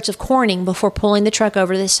outskirts of Corning before pulling the truck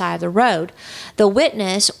over to the side of the road. The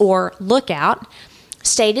witness, or lookout,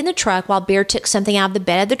 stayed in the truck while Beard took something out of the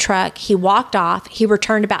bed of the truck. He walked off. He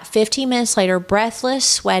returned about 15 minutes later, breathless,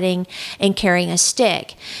 sweating, and carrying a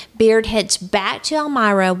stick. Beard heads back to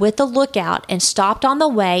Elmira with the lookout and stopped on the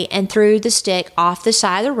way and threw the stick off the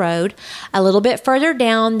side of the road. A little bit further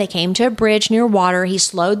down, they came to a bridge near water. He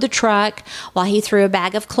slowed the truck while he threw a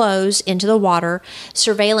bag of clothes into the water.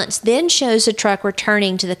 Surveillance then shows the truck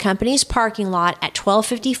returning to the company's parking lot at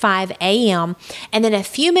 12:55 a.m. And then a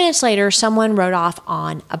few minutes later, someone rode off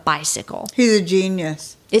on a bicycle. He's a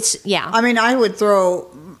genius. I mean, I would throw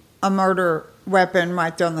a murder weapon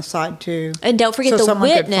right there on the side too, and don't forget the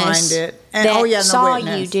witness could find it. And, saw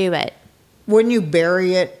you do it. Wouldn't you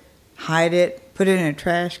bury it, hide it, put it in a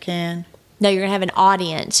trash can? No, you're gonna have an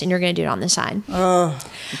audience, and you're gonna do it on the side. Oh,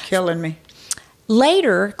 you're killing me.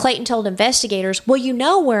 Later, Clayton told investigators, "Well, you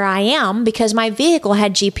know where I am because my vehicle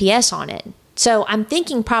had GPS on it." So I'm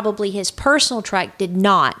thinking probably his personal truck did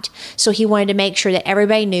not. So he wanted to make sure that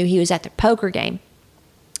everybody knew he was at the poker game.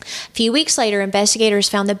 A few weeks later, investigators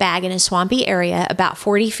found the bag in a swampy area about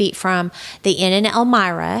 40 feet from the inn in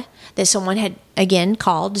Elmira that someone had, again,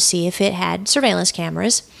 called to see if it had surveillance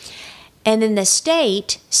cameras. And then the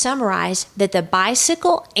state summarized that the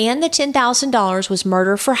bicycle and the $10,000 was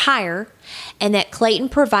murder for hire, and that Clayton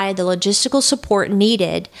provided the logistical support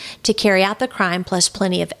needed to carry out the crime, plus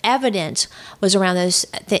plenty of evidence was around those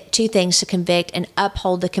two things to convict and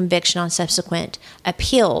uphold the conviction on subsequent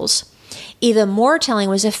appeals. Even more telling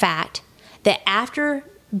was the fact that after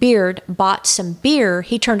Beard bought some beer,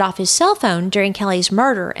 he turned off his cell phone during Kelly's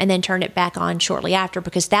murder and then turned it back on shortly after,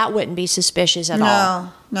 because that wouldn't be suspicious at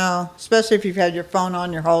all. No, especially if you've had your phone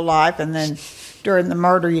on your whole life and then during the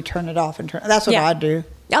murder you turn it off. That's what I do.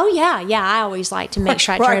 Oh, yeah. I always like to make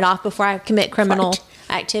sure I turn it off before I commit criminal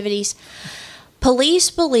activities. Police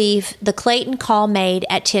believe the Clayton call made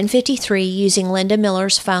at 10:53 using Linda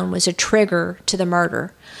Miller's phone was a trigger to the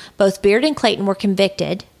murder. Both Beard and Clayton were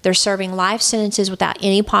convicted. They're serving life sentences without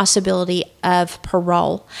any possibility of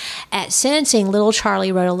parole. At sentencing, little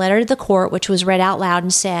Charlie wrote a letter to the court, which was read out loud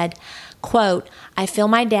and said, quote, "I feel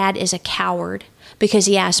my dad is a coward because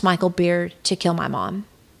he asked Michael Beard to kill my mom."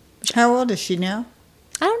 How old is she now?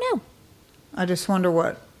 I don't know. I just wonder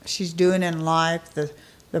what she's doing in life, the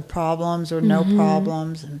problems or no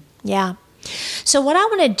problems. Yeah. So what I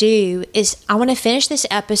want to do is I want to finish this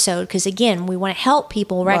episode because, again, we want to help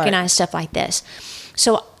people recognize stuff like this.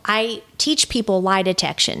 So I teach people lie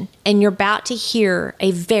detection, and you're about to hear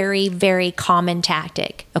a very, very common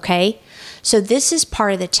tactic, okay? So this is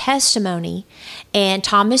part of the testimony, and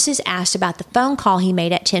Thomas is asked about the phone call he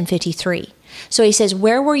made at 10:53. So he says,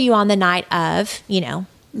 "Where were you on the night of, the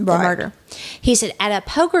murder?" He said, "At a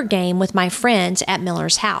poker game with my friends at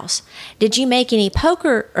Miller's house." "Did you make any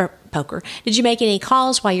poker Did you make any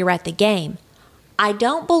calls while you were at the game? I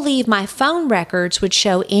don't believe my phone records would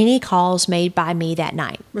show any calls made by me that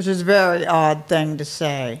night. Which is a very odd thing to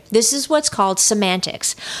say. This is what's called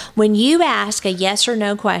semantics. When you ask a yes or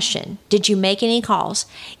no question, did you make any calls?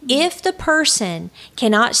 If the person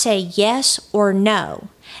cannot say yes or no,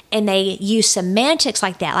 and they use semantics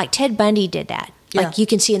like that, like Ted Bundy did that. Yeah. Like you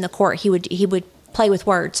can see in the court, he would play with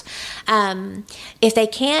words. If they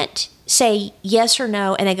can't say yes or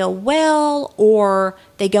no and they go, well, or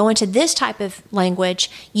they go into this type of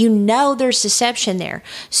language, you know there's deception there.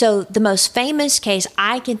 So the most famous case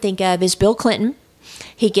I can think of is Bill Clinton.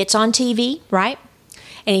 He gets on TV, right?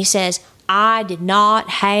 And he says, I did not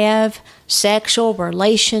have sexual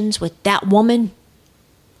relations with that woman,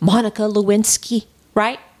 Monica Lewinsky,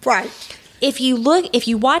 right? Right. If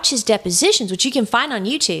you watch his depositions, which you can find on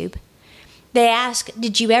YouTube, they ask,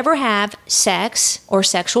 did you ever have sex or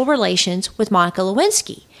sexual relations with Monica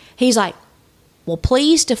Lewinsky? He's like, well,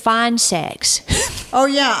 please define sex. Oh,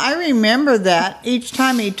 yeah, I remember that. Each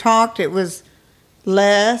time he talked, it was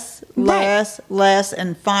less,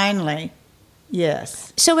 and finally,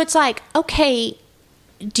 yes. So it's like, okay,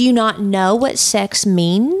 do you not know what sex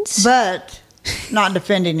means? But, not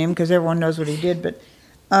defending him because everyone knows what he did, but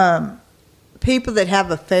people that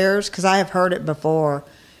have affairs, because I have heard it before,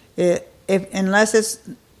 unless it's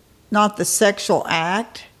not the sexual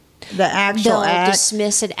act, the actual They'll act,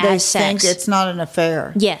 dismiss it they as sex. think it's not an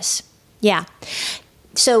affair. Yes. Yeah.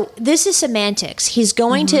 So this is semantics. He's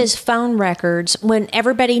going to his phone records when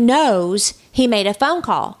everybody knows he made a phone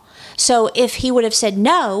call. So if he would have said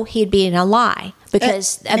no, he'd be in a lie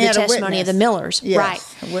because of the testimony of the Millers.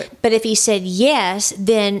 Yes. Right. But if he said yes,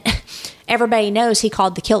 then everybody knows he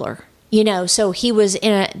called the killer. So he was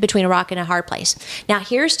between a rock and a hard place. Now,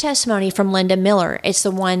 here's testimony from Linda Miller. It's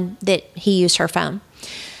the one that he used her phone.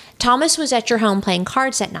 Thomas was at your home playing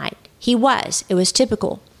cards that night. He was. It was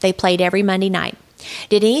typical. They played every Monday night.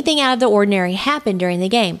 Did anything out of the ordinary happen during the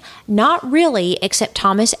game? Not really, except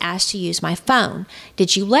Thomas asked to use my phone.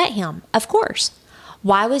 Did you let him? Of course.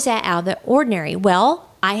 Why was that out of the ordinary? Well,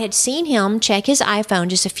 I had seen him check his iPhone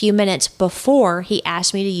just a few minutes before he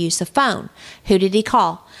asked me to use the phone. Who did he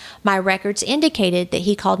call? My records indicated that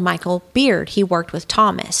he called Michael Beard. He worked with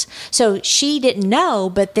Thomas. So she didn't know,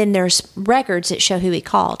 but then there's records that show who he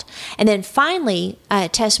called. And then finally,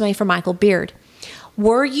 testimony from Michael Beard.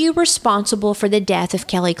 Were you responsible for the death of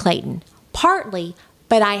Kelly Clayton? Partly,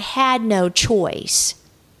 but I had no choice.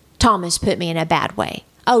 Thomas put me in a bad way.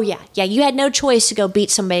 Oh, yeah. Yeah, you had no choice to go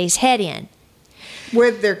beat somebody's head in.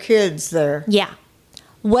 With their kids there. Yeah.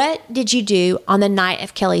 What did you do on the night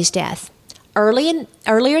of Kelly's death? Earlier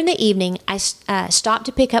in the evening, I stopped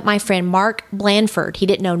to pick up my friend Mark Blandford. He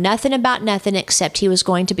didn't know nothing about nothing except he was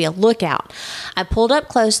going to be a lookout. I pulled up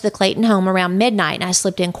close to the Clayton home around midnight, and I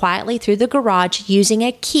slipped in quietly through the garage using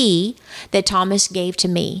a key that Thomas gave to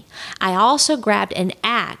me. I also grabbed an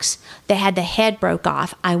axe that had the head broke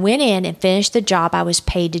off. I went in and finished the job I was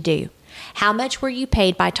paid to do. How much were you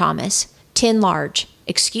paid by Thomas? 10 large.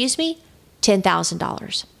 Excuse me?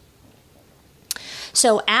 $10,000.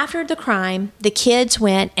 So after the crime, the kids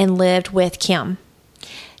went and lived with Kim.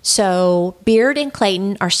 So Beard and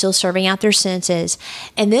Clayton are still serving out their sentences.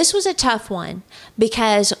 And this was a tough one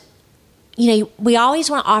because, we always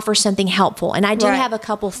want to offer something helpful. And I do have a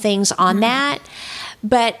couple things on that,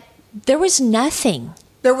 but there was nothing.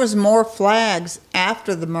 There was more flags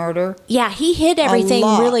after the murder. Yeah, he hid everything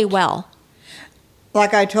really well.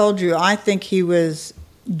 Like I told you, I think he was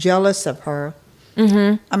jealous of her.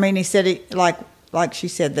 Mm-hmm. I mean, he said like she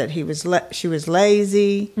said that she was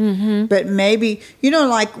lazy, but maybe,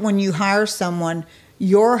 like when you hire someone,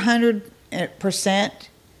 your 100%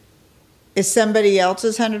 is somebody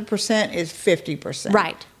else's 100% is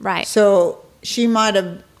 50%. Right. So she might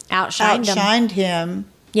have outshined him.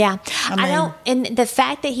 Yeah. I don't, and the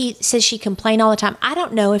fact that he says she complained all the time, I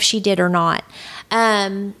don't know if she did or not.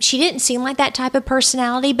 She didn't seem like that type of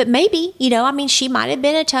personality, but maybe, she might have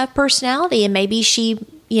been a tough personality and maybe she,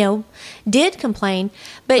 did complain,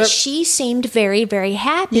 but she seemed very, very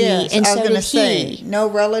happy. Yes, and I was so going did to say, he. no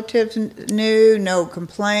relatives knew, no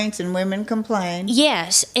complaints, and women complained.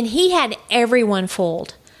 Yes, and he had everyone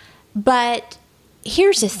fooled. But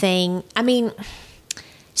here's the thing. I mean,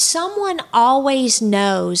 someone always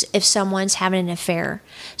knows if someone's having an affair.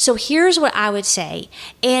 So here's what I would say.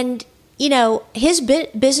 And, his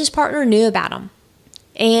business partner knew about him.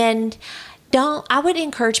 And I would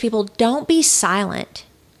encourage people, don't be silent.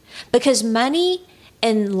 Because money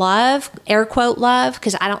and love, air quote love,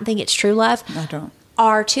 because I don't think it's true love. I don't.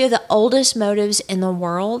 are two of the oldest motives in the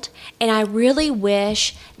world, and I really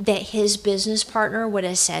wish that his business partner would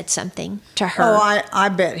have said something to her. Oh, I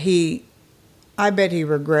bet he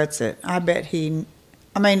regrets it. I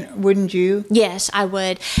mean, wouldn't you? Yes, I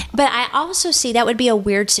would. But I also see that would be a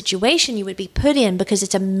weird situation you would be put in because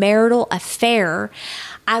it's a marital affair.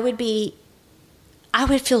 I would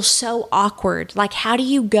feel so awkward. Like, how do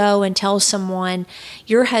you go and tell someone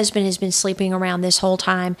your husband has been sleeping around this whole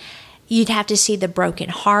time? You'd have to see the broken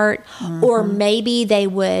heart, or maybe they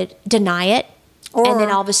would deny it, and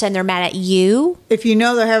then all of a sudden they're mad at you. If you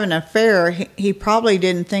know they're having an affair, he probably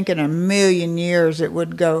didn't think in a million years it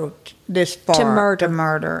would go this far to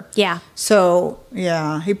murder. Yeah. So,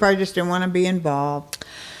 yeah, he probably just didn't want to be involved.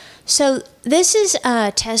 So this is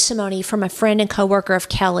a testimony from a friend and coworker of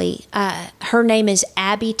Kelly. Her name is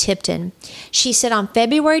Abby Tipton. She said on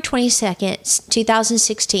February 22nd,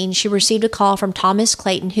 2016, she received a call from Thomas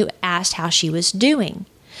Clayton who asked how she was doing.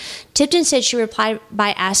 Tipton said she replied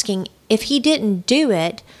by asking if he didn't do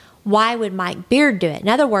it, why would Mike Beard do it? In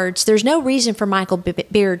other words, there's no reason for Michael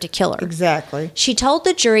Beard to kill her. Exactly. She told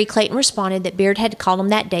the jury Clayton responded that Beard had called him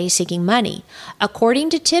that day seeking money.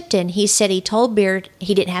 According to Tipton, he said he told Beard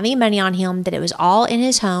he didn't have any money on him, that it was all in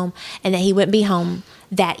his home, and that he wouldn't be home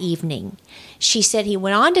that evening. She said he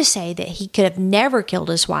went on to say that he could have never killed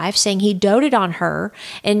his wife, saying he doted on her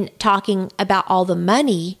and talking about all the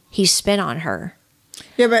money he spent on her.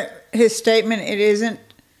 Yeah, but his statement, it isn't,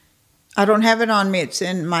 I don't have it on me. It's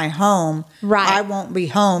in my home. Right. I won't be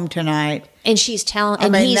home tonight. And she's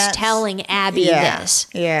telling, he's telling Abby this.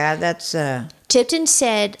 Yeah, that's. Tipton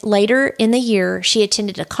said later in the year she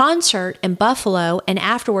attended a concert in Buffalo and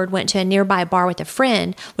afterward went to a nearby bar with a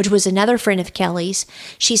friend, which was another friend of Kelly's.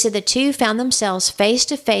 She said the two found themselves face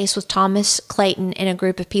to face with Thomas Clayton and a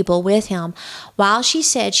group of people with him. While she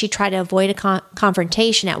said she tried to avoid a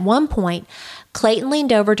confrontation, at one point, Clayton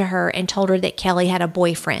leaned over to her and told her that Kelly had a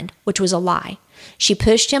boyfriend, which was a lie. She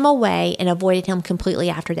pushed him away and avoided him completely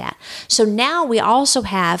after that. So now we also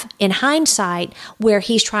have, in hindsight, where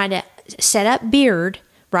he's trying to set up Beard,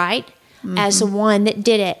 right, as the one that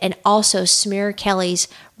did it and also smear Kelly's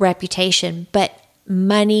reputation. But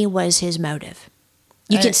money was his motive.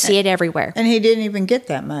 You can see it everywhere. And he didn't even get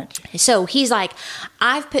that much. So he's like,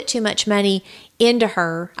 I've put too much money into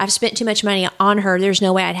her. I've spent too much money on her. There's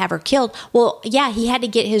no way I'd have her killed. Well, yeah, he had to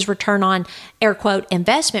get his return on, air quote,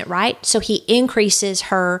 investment, right? So he increases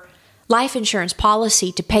her life insurance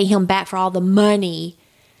policy to pay him back for all the money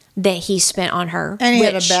that he spent on her. And he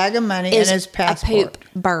had a bag of money and his passport.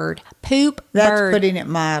 Poop That's bird. putting it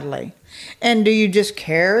mildly. And do you just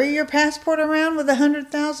carry your passport around with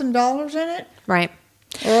 $100,000 in it? Right.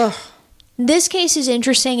 Ugh. This case is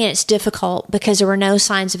interesting and it's difficult because there were no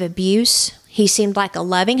signs of abuse. He seemed like a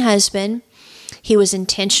loving husband. He was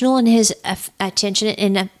intentional in his attention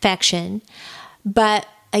and affection. But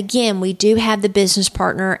again, we do have the business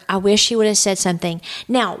partner. I wish he would have said something.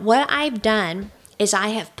 Now, what I've done is I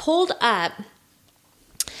have pulled up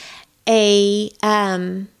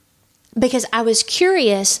because I was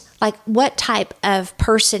curious, like what type of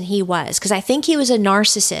person he was, because I think he was a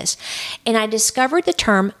narcissist. And I discovered the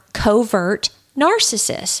term covert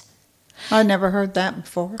narcissist. I never heard that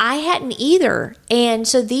before. I hadn't either. And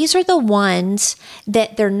so these are the ones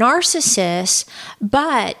that they're narcissists,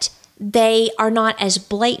 but they are not as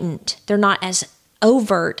blatant. They're not as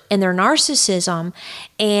overt in their narcissism.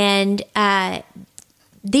 And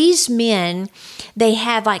these men, they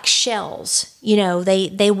have like shells, you know,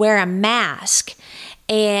 they wear a mask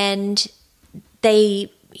and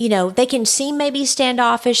they, you know, they can seem maybe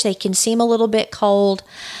standoffish. They can seem a little bit cold,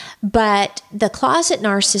 but the closet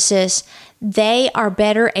narcissists, they are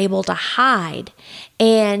better able to hide.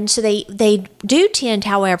 And so they do tend,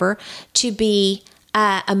 however, to be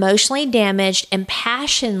emotionally damaged and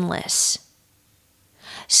passionless.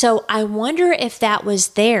 So I wonder if that was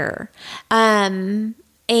there.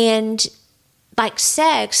 And like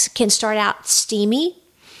sex can start out steamy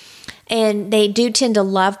and they do tend to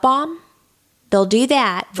love bomb. They'll do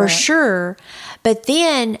that for sure. But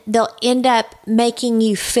then they'll end up making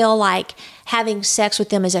you feel like having sex with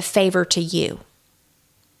them is a favor to you.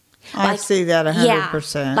 I see that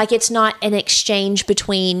 100%. Yeah, like it's not an exchange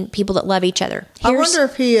between people that love each other. I wonder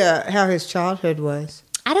if he how his childhood was.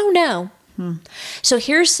 I don't know. So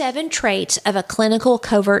here's 7 traits of a clinical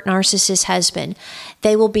covert narcissist husband.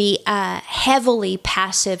 They will be heavily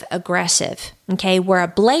passive aggressive, okay, where a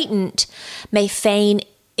blatant may feign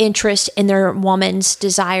interest in their woman's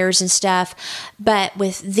desires and stuff, but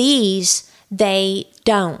with these, they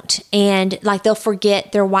don't. And like they'll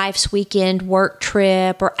forget their wife's weekend work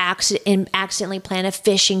trip or accidentally plan a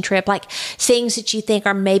fishing trip, like things that you think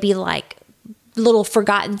are maybe like little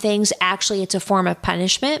forgotten things, actually it's a form of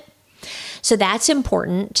punishment. So that's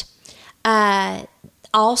important.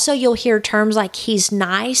 Also, you'll hear terms like he's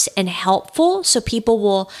nice and helpful. So people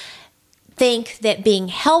will think that being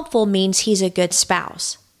helpful means he's a good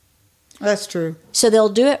spouse. That's true. So they'll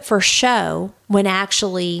do it for show when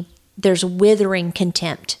actually there's withering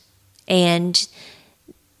contempt. And,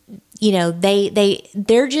 you know,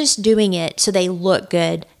 they're just doing it so they look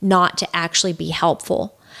good, not to actually be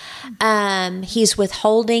helpful. He's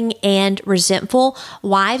withholding and resentful.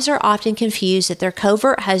 Wives are often confused that their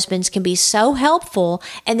covert husbands can be so helpful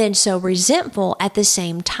and then so resentful at the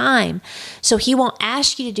same time. So he won't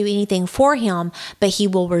ask you to do anything for him, but he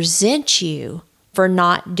will resent you for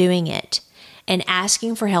not doing it. And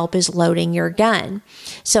asking for help is loading your gun.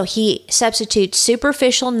 So he substitutes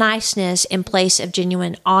superficial niceness in place of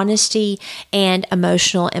genuine honesty and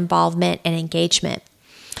emotional involvement and engagement.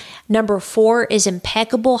 Number 4 is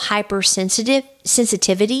impeccable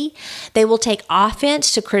hypersensitivity. They will take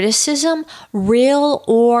offense to criticism, real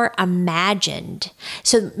or imagined.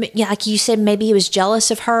 So, like you said, maybe he was jealous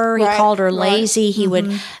of her. He called her lazy. He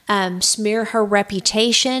would smear her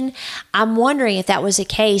reputation. I'm wondering if that was the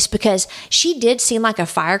case because she did seem like a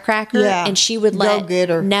firecracker, and she would let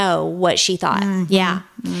know what she thought. Yeah.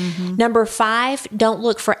 Number 5, don't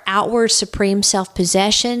look for outward supreme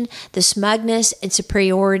self-possession. The smugness and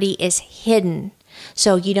superiority is hidden.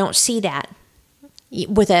 So you don't see that.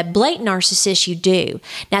 With a blatant narcissist, you do.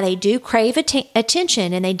 Now, they do crave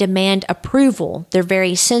attention and they demand approval. They're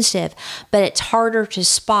very sensitive, but it's harder to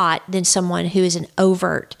spot than someone who is an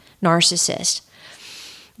overt narcissist.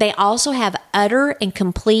 They also have utter and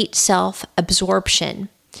complete self-absorption.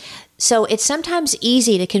 So it's sometimes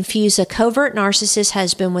easy to confuse a covert narcissist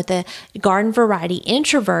husband with a garden variety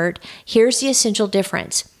introvert. Here's the essential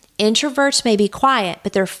difference. Introverts may be quiet,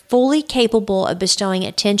 but they're fully capable of bestowing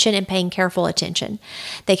attention and paying careful attention.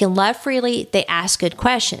 They can love freely. They ask good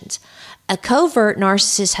questions. A covert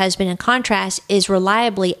narcissist husband, in contrast, is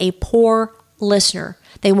reliably a poor listener.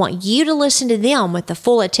 They want you to listen to them with the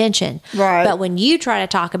full attention. Right. But when you try to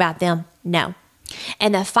talk about them, no.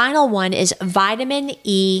 And the final one is vitamin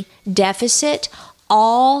E deficit.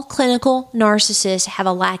 All clinical narcissists have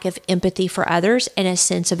a lack of empathy for others and a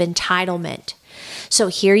sense of entitlement. So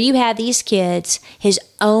here you have these kids, his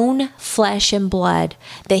own flesh and blood,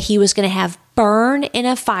 that he was going to have burn in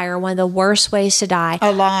a fire, one of the worst ways to die.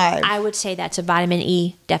 Alive. I would say that's a vitamin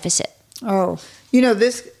E deficit. Oh, you know,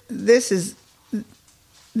 these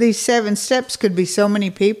 7 steps could be so many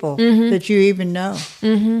people that you even know.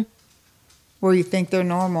 Where you think they're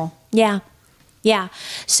normal. Yeah. Yeah.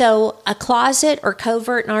 So a closet or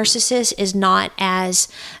covert narcissist is not as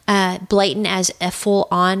blatant as a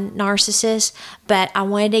full-on narcissist, but I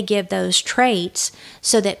wanted to give those traits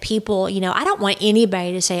so that people, you know, I don't want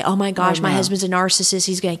anybody to say, oh my gosh, my husband's a narcissist,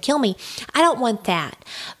 he's going to kill me. I don't want that.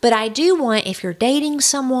 But I do want, if you're dating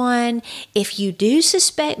someone, if you do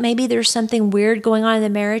suspect maybe there's something weird going on in the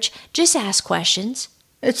marriage, just ask questions.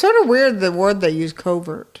 It's sort of weird, the word they use,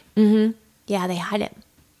 covert. Yeah, they hide it.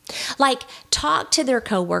 Like, talk to their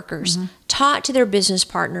coworkers, talk to their business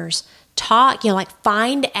partners,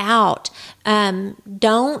 find out.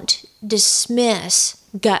 Don't dismiss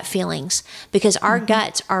gut feelings because our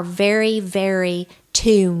guts are very, very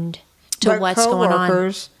tuned to what's going on.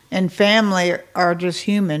 Coworkers and family are just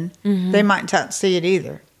human. They might not see it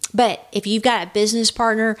either. But if you've got a business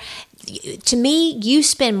partner, to me, you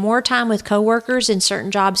spend more time with coworkers in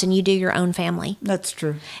certain jobs than you do your own family. That's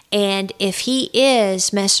true. And if he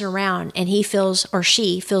is messing around and he feels or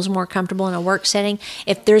she feels more comfortable in a work setting,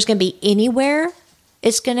 if there's going to be anywhere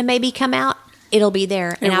it's going to maybe come out, it'll be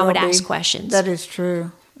there. And I would ask questions. That is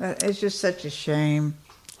true. It's just such a shame.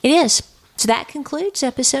 It is. So that concludes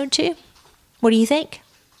episode 2. What do you think?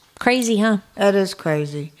 Crazy, huh? That is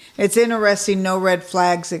crazy. It's interesting, no red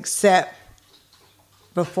flags except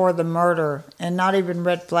before the murder, and not even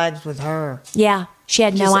red flags with her. Yeah, she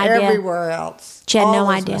had no idea. Everywhere else. She had no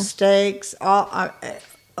idea. Mistakes,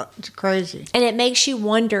 it's crazy. And it makes you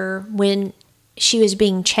wonder when she was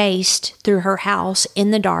being chased through her house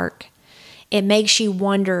in the dark. It makes you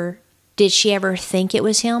wonder, did she ever think it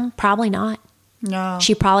was him? Probably not. No.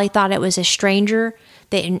 She probably thought it was a stranger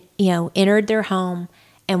that, entered their home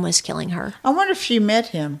and was killing her. I wonder if she met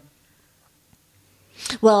him.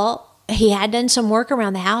 Well, he had done some work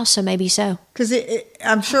around the house, so maybe so. Because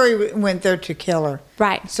I'm sure he went there to kill her.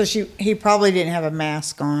 Right. So he probably didn't have a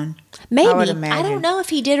mask on. Maybe. I would imagine. I don't know if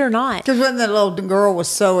he did or not. Because when the little girl was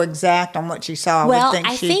so exact on what she saw, I would think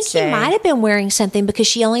she'd say. He might have been wearing something because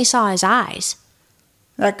she only saw his eyes.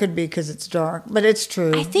 That could be because it's dark, but it's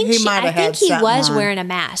true. I think he might have had he something was on. wearing a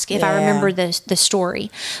mask, if I remember the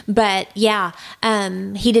story. But yeah,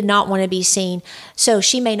 he did not want to be seen. So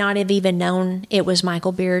she may not have even known it was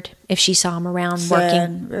Michael Beard if she saw him around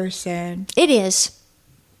working. Very sad. It is.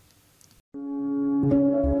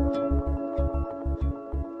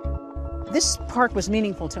 This park was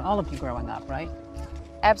meaningful to all of you growing up, right?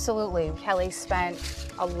 Absolutely. Kelly spent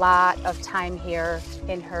a lot of time here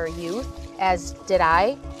in her youth, as did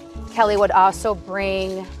I. Kelly would also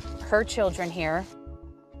bring her children here.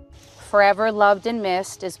 Forever loved and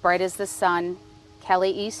missed, as bright as the sun,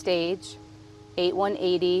 Kelly E. Stage,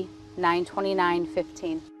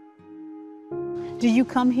 8180-929-15. Do you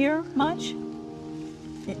come here much?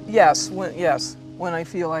 Yes, when I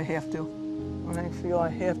feel I have to. When I feel I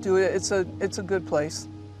have to, it's a good place.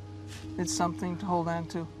 It's something to hold on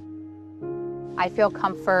to. I feel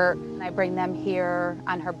comfort, and I bring them here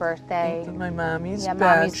on her birthday. My mommy's bench.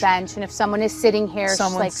 Mommy's bench. And if someone is sitting here,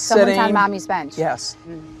 someone's someone's on mommy's bench. Yes.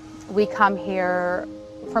 We come here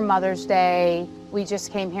for Mother's Day. We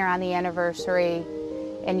just came here on the anniversary.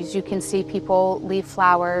 And as you can see, people leave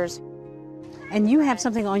flowers. And you have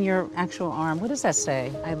something on your actual arm. What does that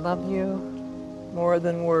say? I love you. More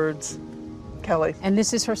than words, Kelly. And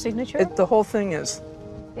this is her signature? The whole thing is.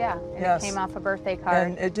 Yeah, and yes. It came off a birthday card.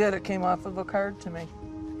 And it did. It came off of a card to me.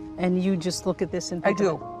 And you just look at this and I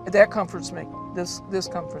do. That comforts me. This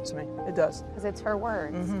comforts me. It does. Because it's her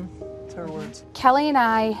words. Mm-hmm. It's her words. Kelly and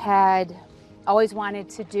I had always wanted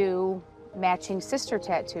to do matching sister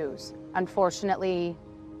tattoos. Unfortunately,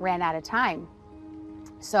 ran out of time.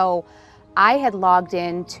 So I had logged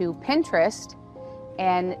into Pinterest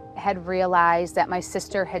and had realized that my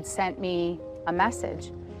sister had sent me a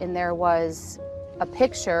message. And there was a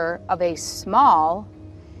picture of a small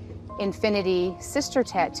infinity sister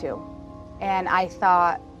tattoo. And I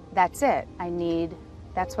thought, that's it.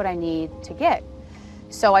 That's what I need to get.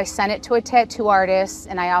 So I sent it to a tattoo artist,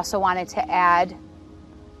 and I also wanted to add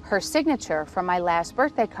her signature from my last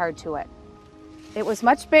birthday card to it. It was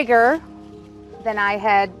much bigger than I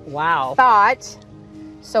had thought.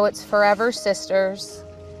 So it's Forever Sisters,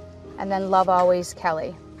 and then Love Always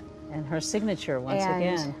Kelly. And her signature once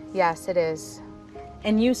again. Yes, it is.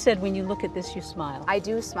 And you said when you look at this, you smile. I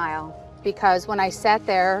do smile, because when I sat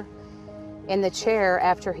there in the chair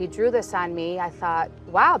after he drew this on me, I thought,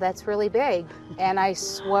 wow, that's really big. And I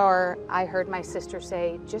swore I heard my sister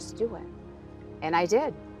say, just do it. And I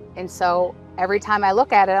did. And so every time I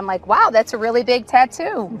look at it, I'm like, wow, that's a really big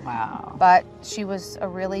tattoo. Wow. But she was a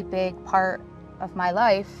really big part of my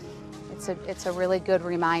life. It's a really good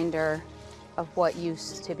reminder of what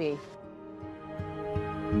used to be.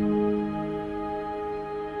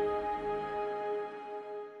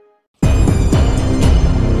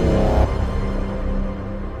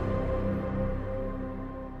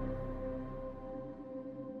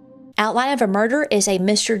 Outline of a Murder is a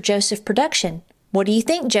Mr. Joseph production. What do you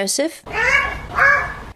think, Joseph?